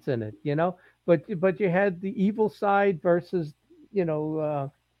sides in it. But you had the evil side versus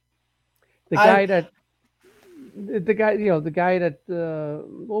the guy that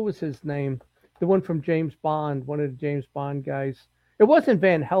what was his name? The one from James Bond, one of the James Bond guys. It wasn't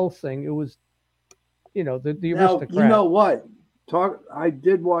Van Helsing. It was the aristocrat. You know what? I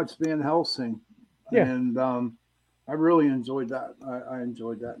did watch Van Helsing. Yeah. And I really enjoyed that. I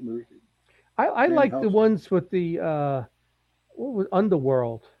enjoyed that movie. I like the ones with the what was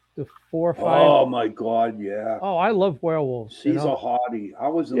Underworld, the 4 or 5. Oh my God, yeah. Oh, I love werewolves. She's a hottie. I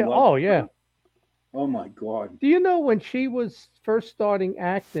was in love. Oh yeah. Oh my God. Do you know when she was first starting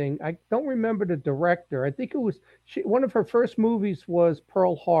acting? I don't remember the director. I think it was one of her first movies was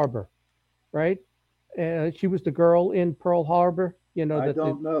Pearl Harbor, right? She was the girl in Pearl Harbor. I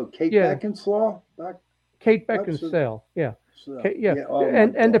don't know. Kate Beckinsale? Kate Beckinsale, yeah. Oh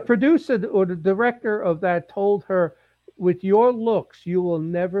and the producer or the director of that told her, with your looks, you will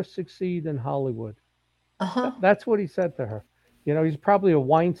never succeed in Hollywood. Uh-huh. That's what he said to her. He's probably a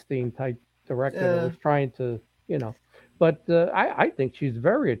Weinstein type director that was trying to, But I think she's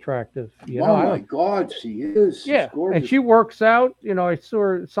very attractive. You know, Oh I my don't. God, she is. She's Yeah, and gorgeous. she works out. You know, I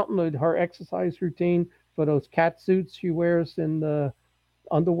saw something with her exercise routine for those cat suits she wears in the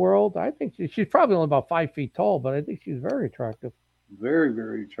underworld. I think she's probably only about 5 feet tall, but I think she's very attractive. Very,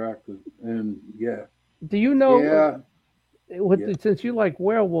 very attractive. And yeah, Do you know yeah, what? yeah. Since you like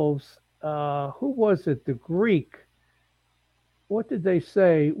werewolves, who was it? The Greek. What did they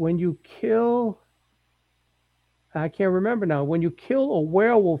say when you kill? I can't remember now. When you kill a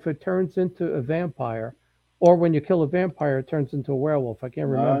werewolf, it turns into a vampire, or when you kill a vampire, it turns into a werewolf. I can't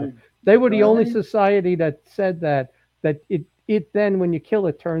remember. I, They were the only I, society that said that it then when you kill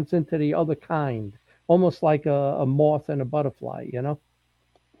it turns into the other kind, almost like a moth and a butterfly. You know?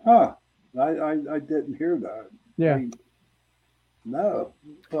 huh. I didn't hear that. Yeah. I no.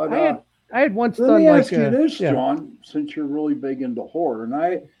 But I had I had once let done me like ask you this, yeah. John, since you're really big into horror, and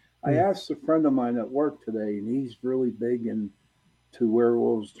I Hmm. asked a friend of mine at work today, and he's really big into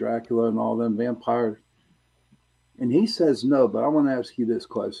werewolves, Dracula, and all them vampires. And he says no, but I want to ask you this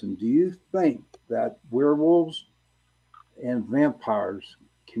question. Do you think that werewolves and vampires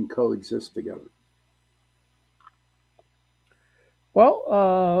can coexist together?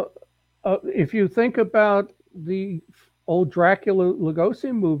 Well, if you think about the old Dracula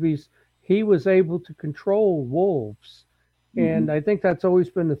Lugosi movies, he was able to control wolves. Hmm. And I think that's always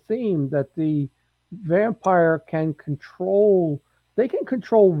been the theme that the vampire can control, they can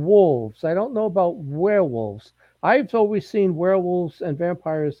control wolves. I don't know about werewolves. I've always seen werewolves and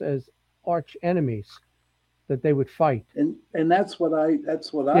vampires as arch enemies that they would fight. And that's what I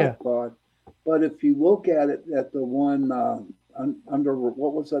Yeah, thought. But if you look at it at the one under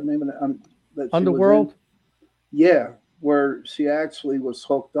what was that name of it that she was in? Underworld. Yeah, where she actually was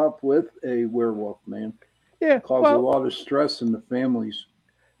hooked up with a werewolf man, Yeah, caused a well, lot of stress in the families.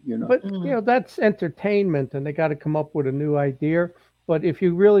 You know. but that's entertainment, and they got to come up with a new idea. But if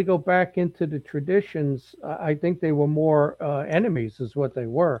you really go back into the traditions, I think they were more enemies, is what they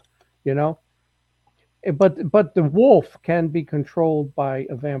were. You know, but the wolf can be controlled by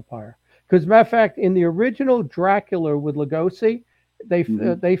a vampire. Because matter of fact, in the original Dracula with Lugosi,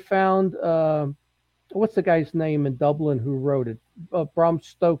 Hmm. they found what's the guy's name in Dublin who wrote it? Bram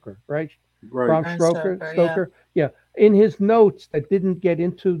Stoker, right? Right. Bram Bram Stoker, yeah. Stoker. Yeah. In his notes that didn't get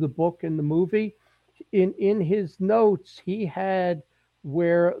into the book in the movie, in his notes he had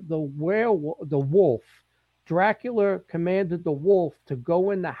where the wolf, Dracula commanded the wolf to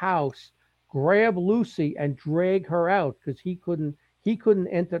go in the house, grab Lucy, and drag her out because he couldn't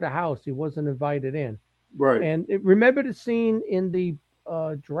enter the house. He wasn't invited in. Right. And remember the scene in the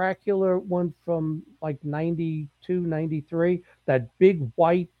Dracula one from like 92, 93, that big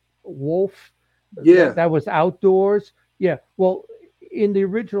white wolf Yeah. that was outdoors? Yeah. Well, in the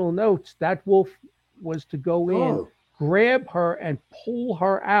original notes, that wolf was to go in, Oh, grab her, and pull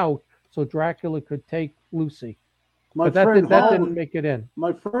her out so Dracula could take Lucy. my But that friend that Oh, didn't Holly. make it in.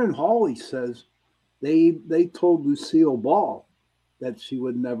 My friend Holly says they told Lucille Ball that she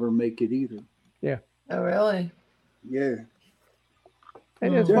would never make it either. Yeah. oh, really? Yeah.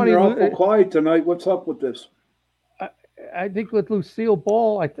 And it's Hmm. Tim, funny. you're awful quiet tonight. What's up with this? I, I think with Lucille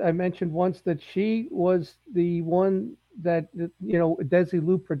Ball, I mentioned once that she was the one that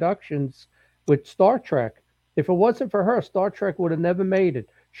Desilu Productions with Star Trek. If it wasn't for her, Star Trek would have never made it.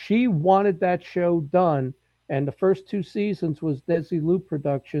 She wanted that show done, and the first two seasons was Desilu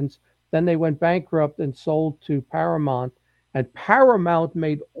Productions. Then they went bankrupt and sold to Paramount, and Paramount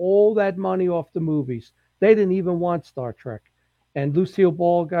made all that money off the movies. They didn't even want Star Trek, and Lucille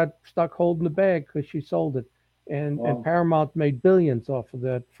Ball got stuck holding the bag because she sold it, and Wow. Paramount made billions off of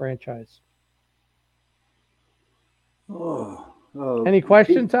that franchise. Oh, Any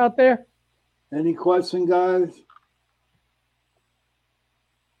questions out there? any question, guys?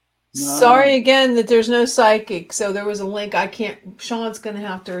 Sorry No. again that there's no psychic. So there was a link. I can't. Sean's going to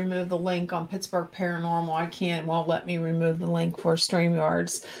have to remove the link on Pittsburgh Paranormal. I can't. Won't let me remove the link for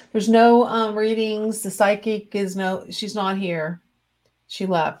StreamYards. There's no readings. The psychic is no. She's not here. She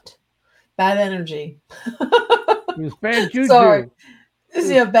left. Bad energy. It was bad Sorry.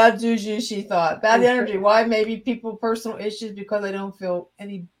 juju. Yeah, bad juju. She thought bad It was energy. Why? Maybe people personal issues because they don't feel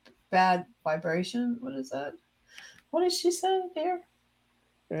any bad vibration. What is that? What did she say there?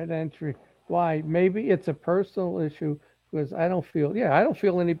 bad entry. Why? Maybe it's a personal issue because I don't feel. Yeah, I don't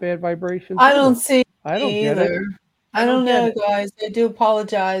feel any bad vibrations I either. don't see I don't me get it. either. I I don't don't get know, it. guys. I do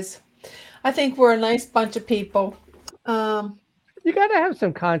apologize. I think we're a nice bunch of people. You got to have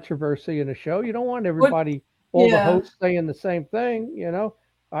some controversy in a show. You don't want What? everybody, all the Yeah. hosts saying the same thing.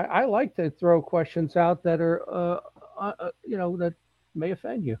 I like to throw questions out that are, that may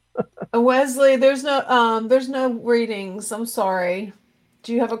offend you. Wesley, there's no readings. I'm sorry.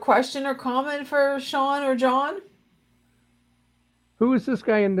 Do you have a question or comment for Sean or John? Who is this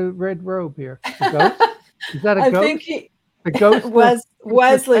guy in the red robe here? The ghost? Is that a I ghost? think he The ghost of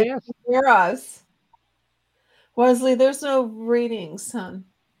Wesley, past? hear us. Wesley, there's no readings, son.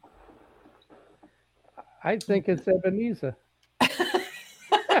 I think it's Ebenezer.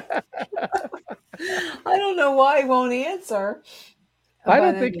 I don't know why he won't answer. I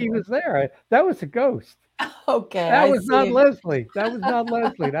don't But think he anyway. was there. That was a ghost. Okay. That I was not see. Leslie. That was not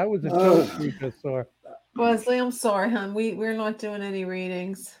Leslie. That was a ghost we just saw. Wesley, I'm sorry, hon. We're not doing any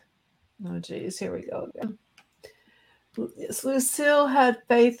readings. Oh geez, here we go again. Lucille had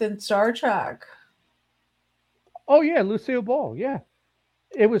faith in Star Trek. Oh yeah, Lucille Ball. Yeah,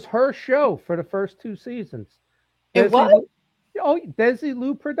 it was her show for the first 2 seasons. It was?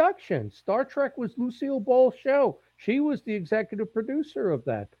 Desilu Productions. Star Trek was Lucille Ball's show. She was the executive producer of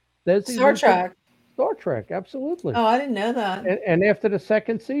that. Star Trek. Star Trek, absolutely. Oh, I didn't know that. And after the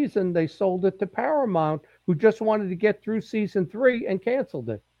second season, they sold it to Paramount, who just wanted to get through season 3 and canceled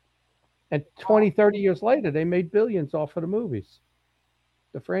it. And 20, 30 years later, they made billions off of the movies.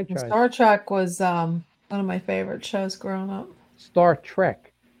 The franchise. Star Trek was one of my favorite shows growing up. Star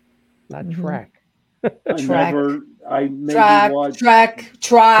Trek, not track. Track, I maybe watched.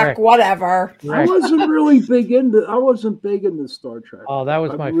 track, whatever. I wasn't really big into. I wasn't big into Star Trek. Oh, that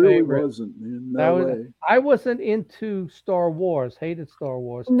was I my really favorite. Wasn't, man. No way. I wasn't into Star Wars. Hated Star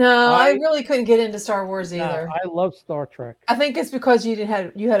Wars. No, I really couldn't get into Star Wars either. I love Star Trek. I think it's because you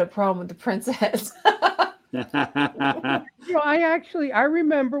had a problem with the princess. I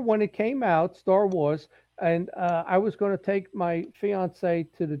remember when it came out, Star Wars, and I was going to take my fiance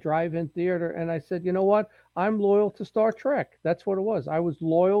to the drive-in theater, and I said, you know what? I'm loyal to Star Trek. That's what it was. I was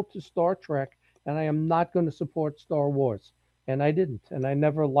loyal to Star Trek, and I am not going to support Star Wars. And I didn't, and I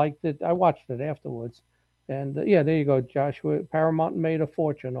never liked it. I watched it afterwards. And there you go, Joshua. Paramount made a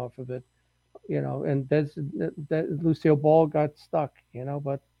fortune off of it, and Lucille Ball got stuck,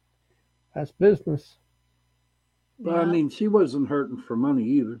 but that's business. But I mean, she wasn't hurting for money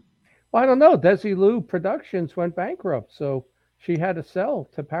either. Well, I don't know. Desilu Productions went bankrupt, so she had to sell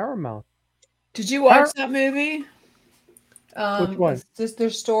to Paramount. Did you watch that movie? Which one? Is this their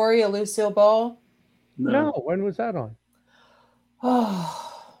story, of Lucille Ball? No. When was that on?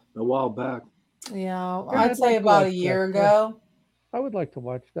 Oh, a while back. Yeah, I'd say about a year ago. I would like to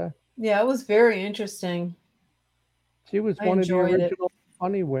watch that. Yeah, it was very interesting. She was one of the original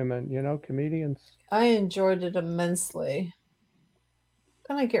funny women, comedians. I enjoyed it immensely.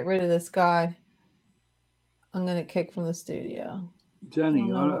 I'm gonna get rid of this guy. I'm gonna kick from the studio. Jenny,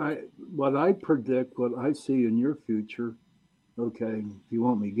 what I predict, what I see in your future. Okay, if you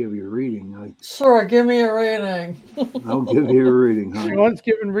want me to give you a reading, sure, give me a reading. I'll give you a reading. Huh? Everyone's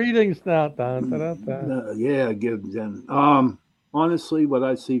giving readings now, yeah, give Jen. Honestly, what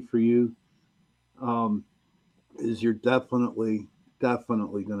I see for you, is you're definitely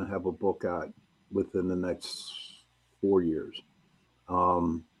going to have a book out within the next 4 years.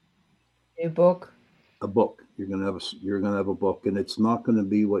 A book. A book. You're gonna have a book, and it's not going to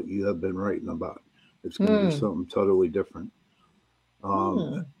be what you have been writing about. It's going to be something totally different.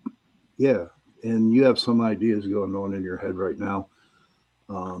 Yeah, and you have some ideas going on in your head right now.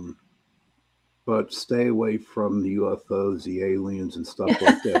 But stay away from the UFOs, the aliens, and stuff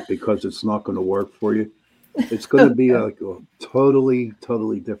like that, because it's not going to work for you. It's going to be like a totally,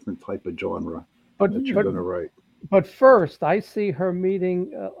 totally different type of genre that you're going to write. But first, I see her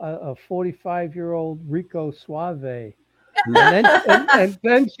meeting a 45-year-old Rico Suave. And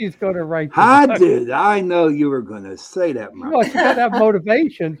then she's going to write. I know you were going to say that. Well, she got to have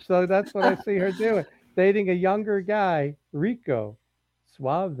motivation, so that's what I see her doing. Dating a younger guy, Rico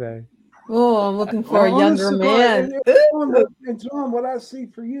Suave. Oh, I'm looking for a younger man. And John, what I see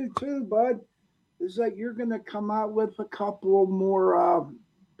for you too, bud, is that you're going to come out with a couple more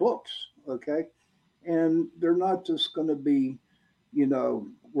books, okay? And they're not just going to be,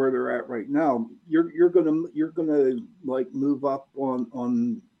 where they're at right now. You're gonna like move up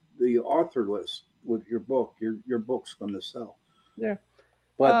on the author list with your book. Your book's going to sell. Yeah.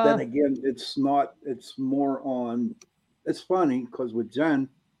 But then again, it's not. It's more on. It's funny because with Jen,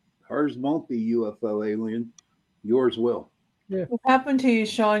 hers won't be UFO alien. Yours will. Yeah. What happened to you,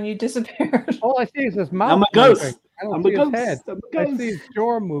 Sean? You disappeared. All I see is his mouth. I'm a ghost. Moving. I don't I'm see a his head. I see his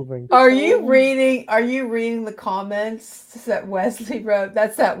jaw moving. Are you reading the comments that Wesley wrote?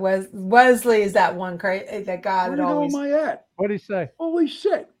 That's that Wesley is that one crazy that guy that always. Where am I at? What did he say? Holy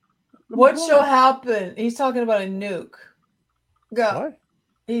shit! What shall happen? He's talking about a nuke. Go. What?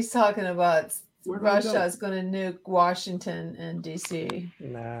 He's talking about Russia is going to nuke Washington and DC.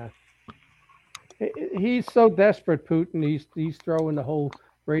 Nah. He's so desperate, Putin. He's throwing the whole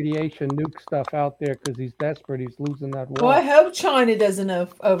radiation nuke stuff out there because he's desperate. He's losing that Well, I war. hope China doesn't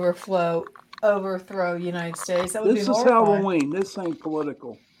overthrow United States. That would This be is horrifying. Halloween. This ain't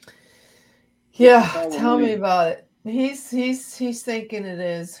political. Yeah, Halloween. tell me about it. He's thinking it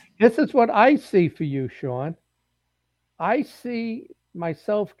is. This is what I see for you, Sean. I see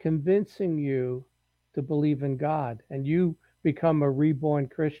myself convincing you to believe in God, and you become a reborn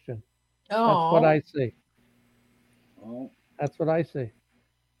Christian. That's what Oh, I see. Oh, That's what I see.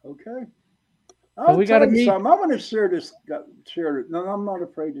 okay. So I'll we tell got to you meet. something. I want to share this. Share it. No, I'm not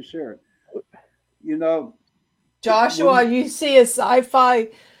afraid to share it. You know, Joshua, when- you see a sci-fi,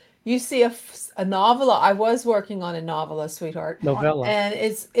 you see a novella. I was working on a novella, sweetheart, Novella. and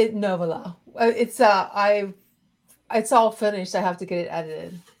it's novella. It's all finished. I have to get it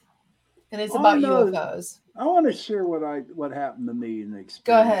edited, and it's Oh, about no. UFOs. I want to share what happened to me and the Go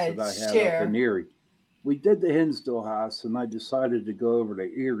experience ahead, that I had share. up in Erie. We did the Hinsdale House, and I decided to go over to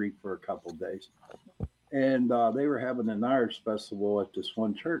Erie for a couple of days. And they were having an Irish festival at this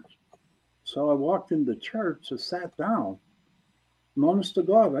one church. So I walked into church and sat down. And honest to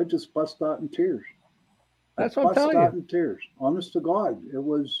God, I just bust out in tears. That's what I'm telling you. In tears. Honest to God, it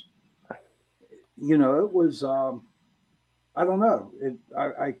was, it was. I don't know.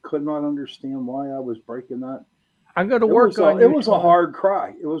 I could not understand why I was breaking that. I'm going to work on you. It was a hard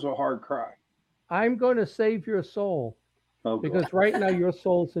cry. It was a hard cry. I'm going to save your soul because right now your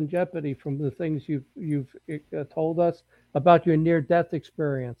soul's in jeopardy from the things you've told us about your near-death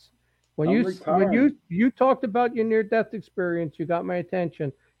experience. When you talked about your near-death experience, you got my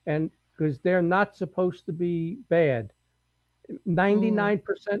attention, and because they're not supposed to be bad.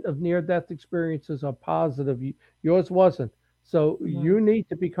 99% of near-death experiences are positive. Yours wasn't. So you need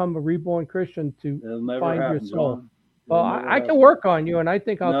to become a reborn Christian to find your soul. Well, I can work on you, and I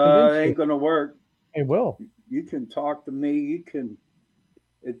think I'll convince you. It ain't going to work. It will. You can talk to me.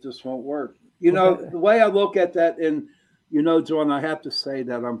 It just won't work. The way I look at that, and John, I have to say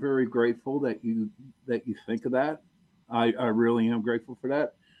that I'm very grateful that you think of that. I really am grateful for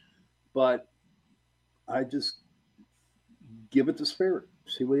that. But I just give it to Spirit.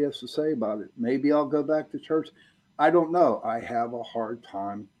 See what he has to say about it. Maybe I'll go back to church. I don't know. I have a hard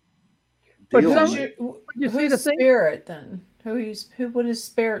time. But who's Spirit then? Who what is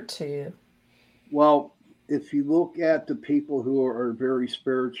Spirit to you? Well, if you look at the people who are very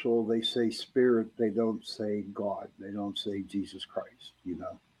spiritual, they say Spirit. They don't say God. They don't say Jesus Christ.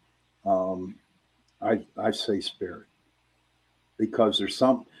 I say Spirit because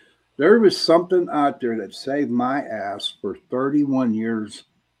there was something out there that saved my ass for 31 years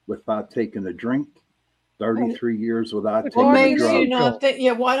without taking a drink. 33 years without taking a drug. You not think?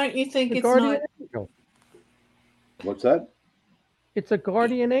 Yeah, why don't you think it's not? Angel. What's that? It's a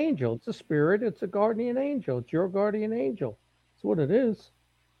guardian angel. It's a spirit. It's a guardian angel. It's your guardian angel. That's what it is.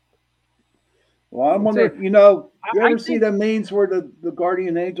 Well, I'm wondering, you ever see the memes where the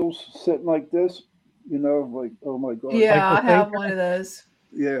guardian angel's sitting like this? Like, oh my God. Yeah, I have one of those.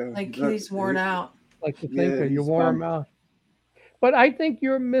 Yeah. Like he's worn out. Like the thinker, you wore him out. But I think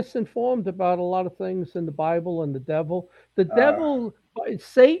you're misinformed about a lot of things in the Bible and the devil. The devil,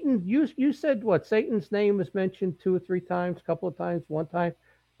 Satan, you said what? Satan's name is mentioned 2 or 3 times, a couple of times, one time.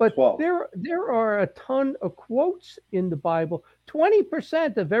 But 12. there are a ton of quotes in the Bible.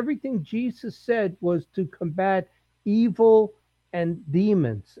 20% of everything Jesus said was to combat evil and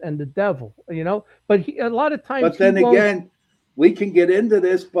demons and the devil, But a lot of times. But then again, we can get into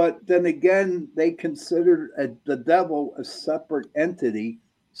this, but then again, they consider the devil a separate entity,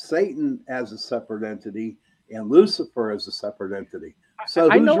 Satan as a separate entity, and Lucifer as a separate entity. So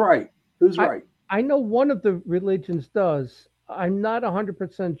who's right? Who's right? I know one of the religions does. I'm not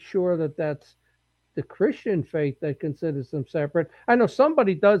 100% sure that that's the Christian faith that considers them separate. I know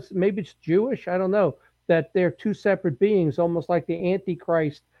somebody does. Maybe it's Jewish. I don't know. That they're 2 separate beings, almost like the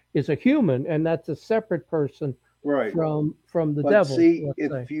Antichrist is a human, and that's a separate person. Right. From the but devil. See,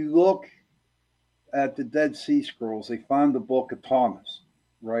 if you look at the Dead Sea Scrolls, they find the book of Thomas,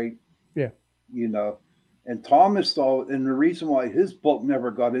 right? Yeah. And Thomas, though, and the reason why his book never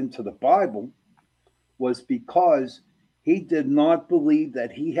got into the Bible was because he did not believe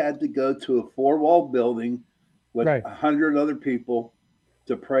that he had to go to a 4-wall building with 100 other people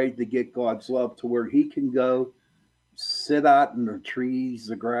to pray to get God's love, to where he can go sit out in the trees,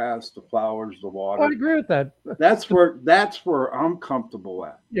 the grass, the flowers, the water. I agree with that. That's where I'm comfortable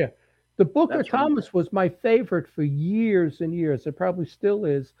at. Yeah. The book of Thomas was my favorite for years and years. It probably still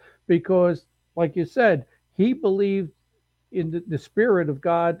is, because like you said, he believed in the Spirit of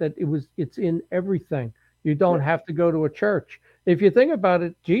God, that it's in everything. You don't have to go to a church. if you think about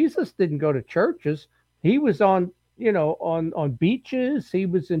it, Jesus didn't go to churches. He was on, on beaches. He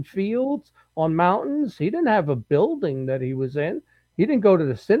was in fields, on mountains. He didn't have a building that he was in. He didn't go to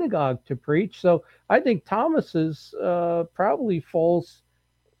the synagogue to preach. So I think Thomas's probably falls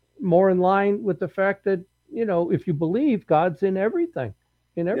more in line with the fact that, if you believe God's in everything,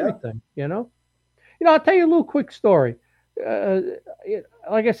 in Yeah. everything, I'll tell you a little quick story. Uh,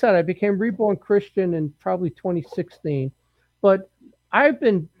 like I said, I became reborn Christian in probably 2016, but I've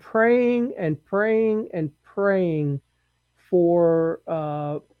been praying and praying and praying for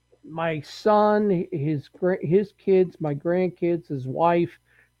my son, his kids, my grandkids, his wife,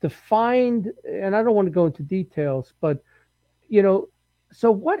 to find. And I don't want to go into details, but you know,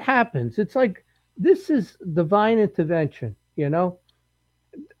 so what happens? It's like this is divine intervention.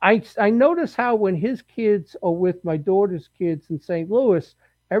 I notice how when his kids are with my daughter's kids in St. Louis,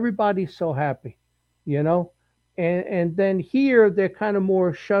 everybody's so happy, you know, and then here they're kind of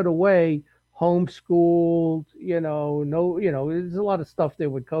more shut away, homeschooled, no, there's a lot of stuff there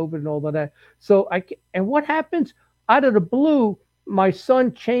with COVID and all of that. So and what happens out of the blue? My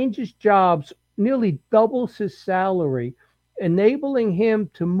son changes jobs, nearly doubles his salary, enabling him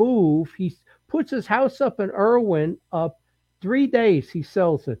to move. He puts his house up in Irwin up 3 days. He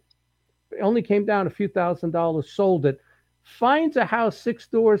sells it. It only came down a few $1,000s, sold it, finds a house 6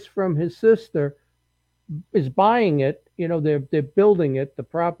 doors from his sister, is buying it. They're building it. The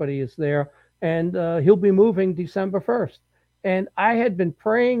property is there, and he'll be moving December 1st. And I had been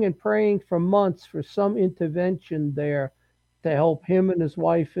praying and praying for months for some intervention there to help him and his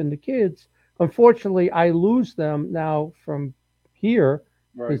wife and the kids. Unfortunately, I lose them now from here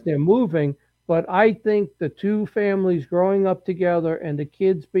because Right. they're moving. But I think the two families growing up together and the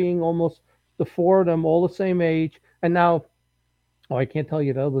kids being almost the four of them all the same age, and now, oh, I can't tell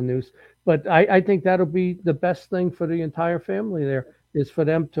you the other news, but I think that'll be the best thing for the entire family there is for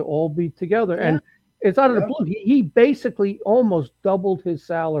them to all be together. Yeah. And it's out of the Yeah. blue. He basically almost doubled his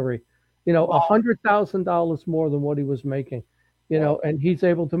salary, Wow. $100,000 more than what he was making, Wow. and he's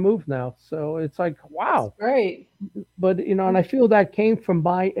able to move now. So it's like, wow. Great. But, and I feel that came from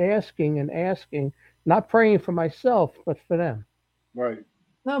my asking and asking, not praying for myself, but for them. Right.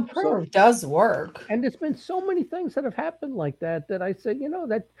 No, So prayer does work. And there's been so many things that have happened like that that I said,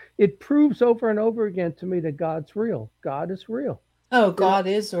 that it proves over and over again to me that God's real. God is real. Oh, God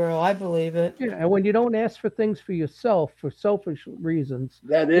is real. I believe it. And when you don't ask for things for yourself for selfish reasons,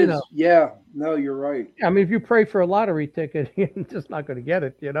 that you is, know, yeah. No, you're right. I mean, if you pray for a lottery ticket, you're just not going to get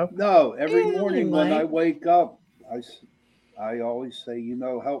it, No, every Yeah, morning when I might. wake up, I always say,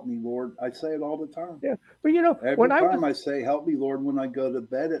 help me, Lord. I say it all the time. Yeah. But, Every when I was, time I say, help me, Lord, when I go to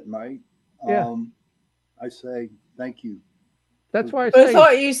bed at night, yeah, I say, thank you. that's why I But I say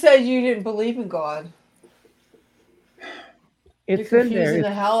thought you said you didn't believe in God. You're it's in confusing there.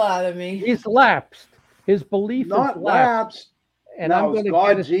 the hell out of me. He's lapsed. His belief is Not lapsed. lapsed. And I'm Now, is going to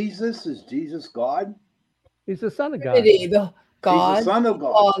God get it. Jesus? Is Jesus God? He's the son of God. Trinity, the He's God, the Son of the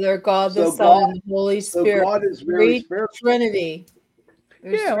God. Father, God the So Son, God, and the Holy so Spirit. God is very Great spiritual. Trinity.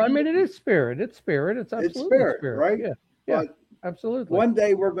 There's Yeah, I three. mean, it is spirit. It's spirit. It's It's absolutely spirit, spirit. right? Yeah, yeah, But absolutely. one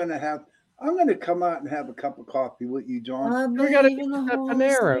day I'm going to come out and have a cup of coffee with you, John. I We got to believe meet in the at Holy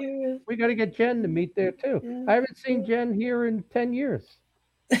Panera. Spirit. We got to get Jen to meet there too. Yeah. I haven't seen Jen here in 10 years.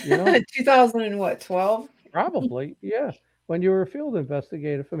 You know, 2012? probably. Yeah. When you were a field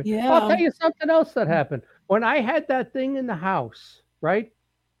investigator for me. I'll Yeah. tell you something else that happened. When I had that thing in the house, right?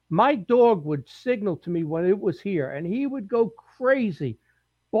 My dog would signal to me when it was here and he would go crazy,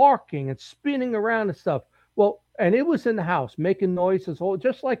 barking and spinning around and stuff. Well, and it was in the house making noises,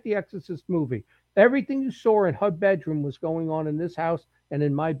 just like the Exorcist movie. Everything you saw in her bedroom was going on in this house and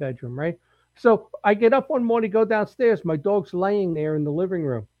in my bedroom, right? So I get up one morning, go downstairs. My dog's laying there in the living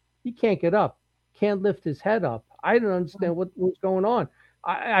room. He can't get up, can't lift his head up. I didn't understand what was going on.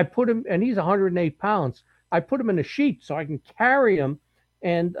 I put him, and he's 108 pounds. I put him in a sheet so I can carry him,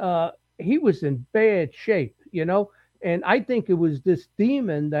 and he was in bad shape. And I think it was this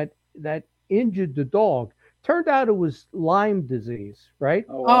demon that injured the dog. Turned out it was Lyme disease, right?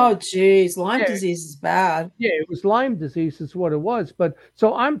 Oh, Oh, wow. geez. Lyme Yeah. disease is bad. Yeah, it was Lyme disease is what it was. But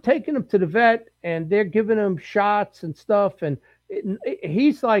so I'm taking him to the vet and they're giving him shots and stuff. And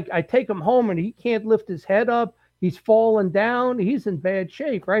he's like, I take him home and he can't lift his head up. He's falling down. He's in bad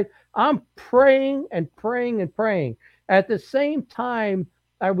shape, right? I'm praying and praying and praying. At the same time,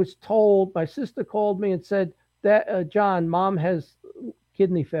 I was told, my sister called me and said that, John, mom has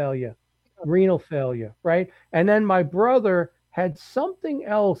kidney failure, renal failure, right? And then my brother had something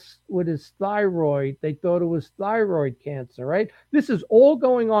else with his thyroid. They thought it was thyroid cancer, right? This is all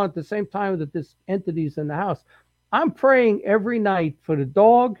going on at the same time that this entity's in the house. I'm praying every night for the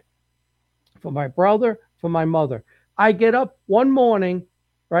dog, for my brother, for my mother. I get up one morning,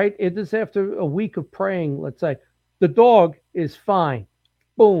 right? It is after a week of praying, let's say. The dog is fine.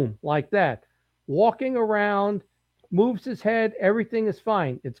 Boom, like that. Walking around, moves his head, everything is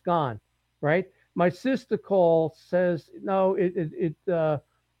fine. It's gone, right? My sister calls, says, no,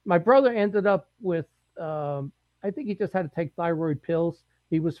 my brother ended up with, I think he just had to take thyroid pills.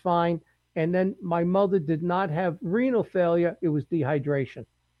 He was fine. And then my mother did not have renal failure, it was dehydration.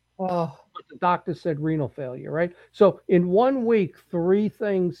 Oh, But the doctor said renal failure, right? So in 1 week, three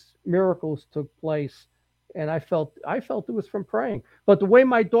things, miracles took place, and I felt it was from praying. But the way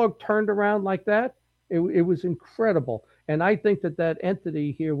my dog turned around like that, it was incredible. And I think that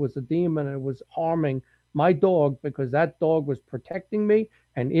entity here was a demon and it was harming my dog because that dog was protecting me,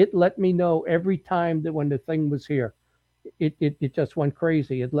 and it let me know every time that when the thing was here, it just went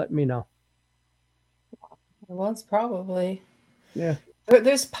crazy. It let me know. it was probably. Yeah,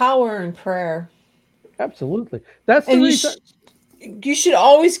 There's power in prayer. absolutely. That's the And reason. you should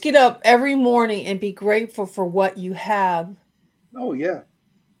always get up every morning and be grateful for what you have Oh yeah,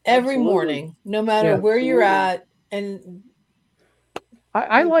 every absolutely. morning, no matter Yeah. where you're Absolutely. at. And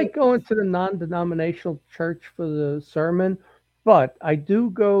I like going to the non-denominational church for the sermon, but I do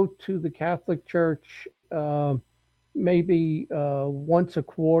go to the Catholic Church maybe once a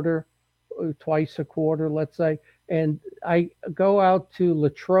quarter, twice a quarter, let's say, and I go out to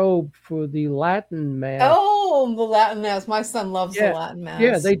Latrobe for the Latin Mass. oh, the Latin Mass. My son loves the Yeah, Latin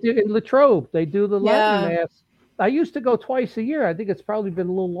yeah, Mass. they do in Latrobe. They do the Latin Yeah. Mass. I used to go twice a year. I think it's probably been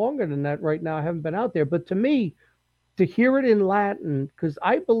a little longer than that right now. I haven't been out there, but to me, to hear it in Latin, because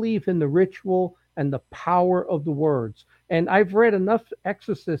I believe in the ritual and the power of the words. And I've read enough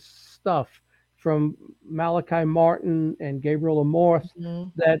exorcist stuff from Malachi Martin and Gabriel Amorth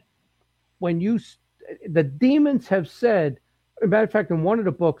Mhm. that when the demons have said, as a matter of fact, in one of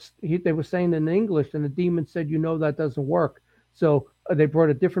the books, they were saying in English, and the demon said, that doesn't work. So they brought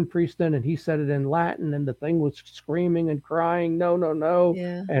a different priest in, and he said it in Latin, and the thing was screaming and crying, no, no, no.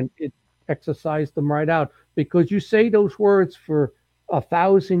 Yeah. And it exorcised them right out. Because you say those words for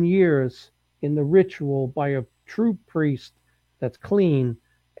 1,000 years in the ritual by a true priest that's clean,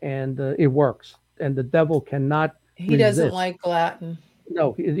 and it works. And the devil cannot He doesn't resist. like Latin.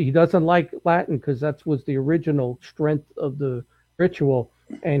 No, he doesn't like Latin because that was the original strength of the ritual,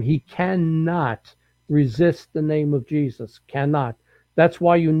 and he cannot resist the name of Jesus. Cannot. That's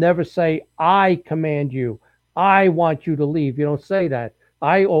why you never say, I command you. I want you to leave. You don't say that.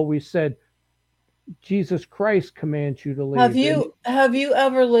 I always said, Jesus Christ commands you to leave. Have you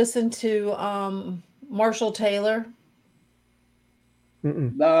ever listened to Marshall Taylor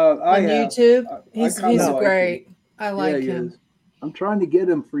No, I on have. YouTube? I He's kinda like him. great. I Yeah, like he him. is. I'm trying to get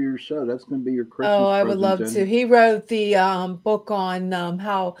him for your show. That's going to be your Christmas Oh, I would present, love Jenny. to. He wrote the book on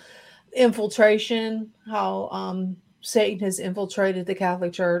how infiltration, how Satan has infiltrated the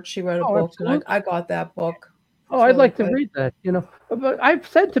Catholic Church. He wrote a Oh, book, and absolutely. I got that book. Oh, It's I'd really like to good. read that, But I've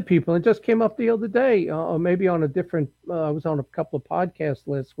said to people, it just came up the other day, or maybe on a different, I was on a couple of podcasts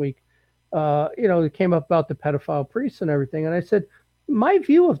last week. It came up about the pedophile priests and everything. And I said, my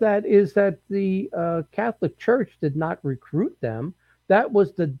view of that is that the Catholic Church did not recruit them. That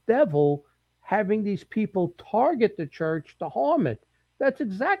was the devil having these people target the church to harm it. That's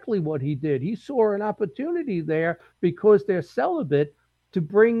exactly what he did. He saw an opportunity there because they're celibate to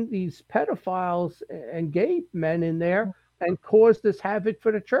bring these pedophiles and gay men in there and cause this havoc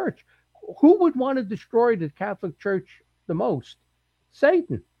for the church. Who would want to destroy the Catholic Church the most?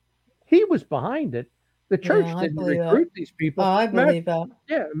 Satan. He was behind it. The church Yeah, I didn't believe that. recruit these people. Oh, I believe that.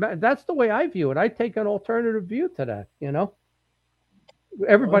 Yeah, that's the way I view it. I take an alternative view to that.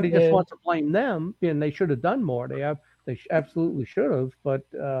 Everybody just do. wants to blame them, and they should have done more. They absolutely should have, but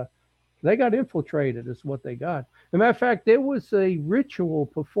they got infiltrated, is what they got. As a matter of fact, there was a ritual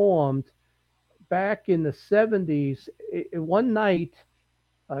performed back in the 70s. One night,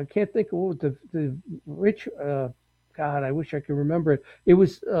 I can't think of what the rich. God, I wish I could remember it. It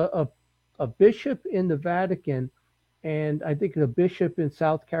was a bishop in the Vatican, and I think a bishop in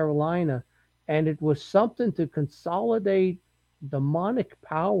South Carolina, and it was something to consolidate demonic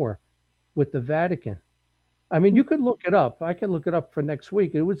power with the Vatican. I mean, you could look it up. I can look it up for next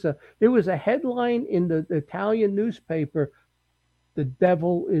week. It was a headline in the Italian newspaper. The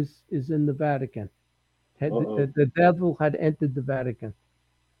devil is in the Vatican. The devil had entered the Vatican.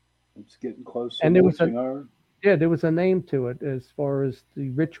 It's getting close to And the there was witching hour. Yeah, there was a name to it as far as the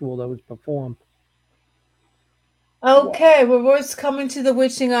ritual that was performed. Okay, well, we're coming to the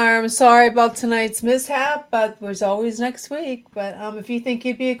witching hour. I'm sorry about tonight's mishap, but there's always next week. But if you think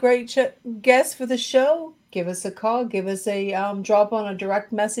you'd be a great guest for the show, give us a call, give us a drop on a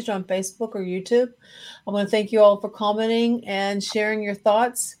direct message on Facebook or YouTube. I want to thank you all for commenting and sharing your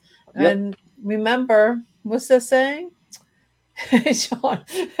thoughts. Yep. And remember, what's that saying? Sean,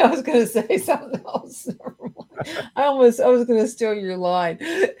 I was going to say something else. I was going to steal your line.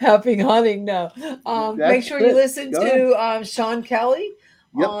 Happy hunting. No. Make sure you listen to Sean Kelly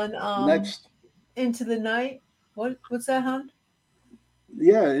on next Into the Night. What's that, hon?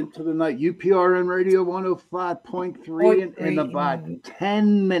 Yeah, Into the Night. UPRN Radio 105.3 in about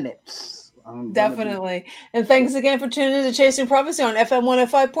 10 minutes. Definitely. And thanks again for tuning in to Chasing Prophecy on FM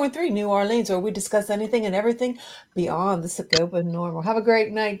 105.3 New Orleans, where we discuss anything and everything beyond the scope of normal. Have a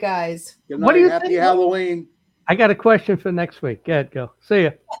great night, guys. Good night. What do you Happy think? Halloween. I got a question for next week. Go. See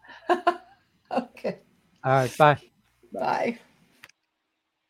ya. Okay. All right. Bye. Bye.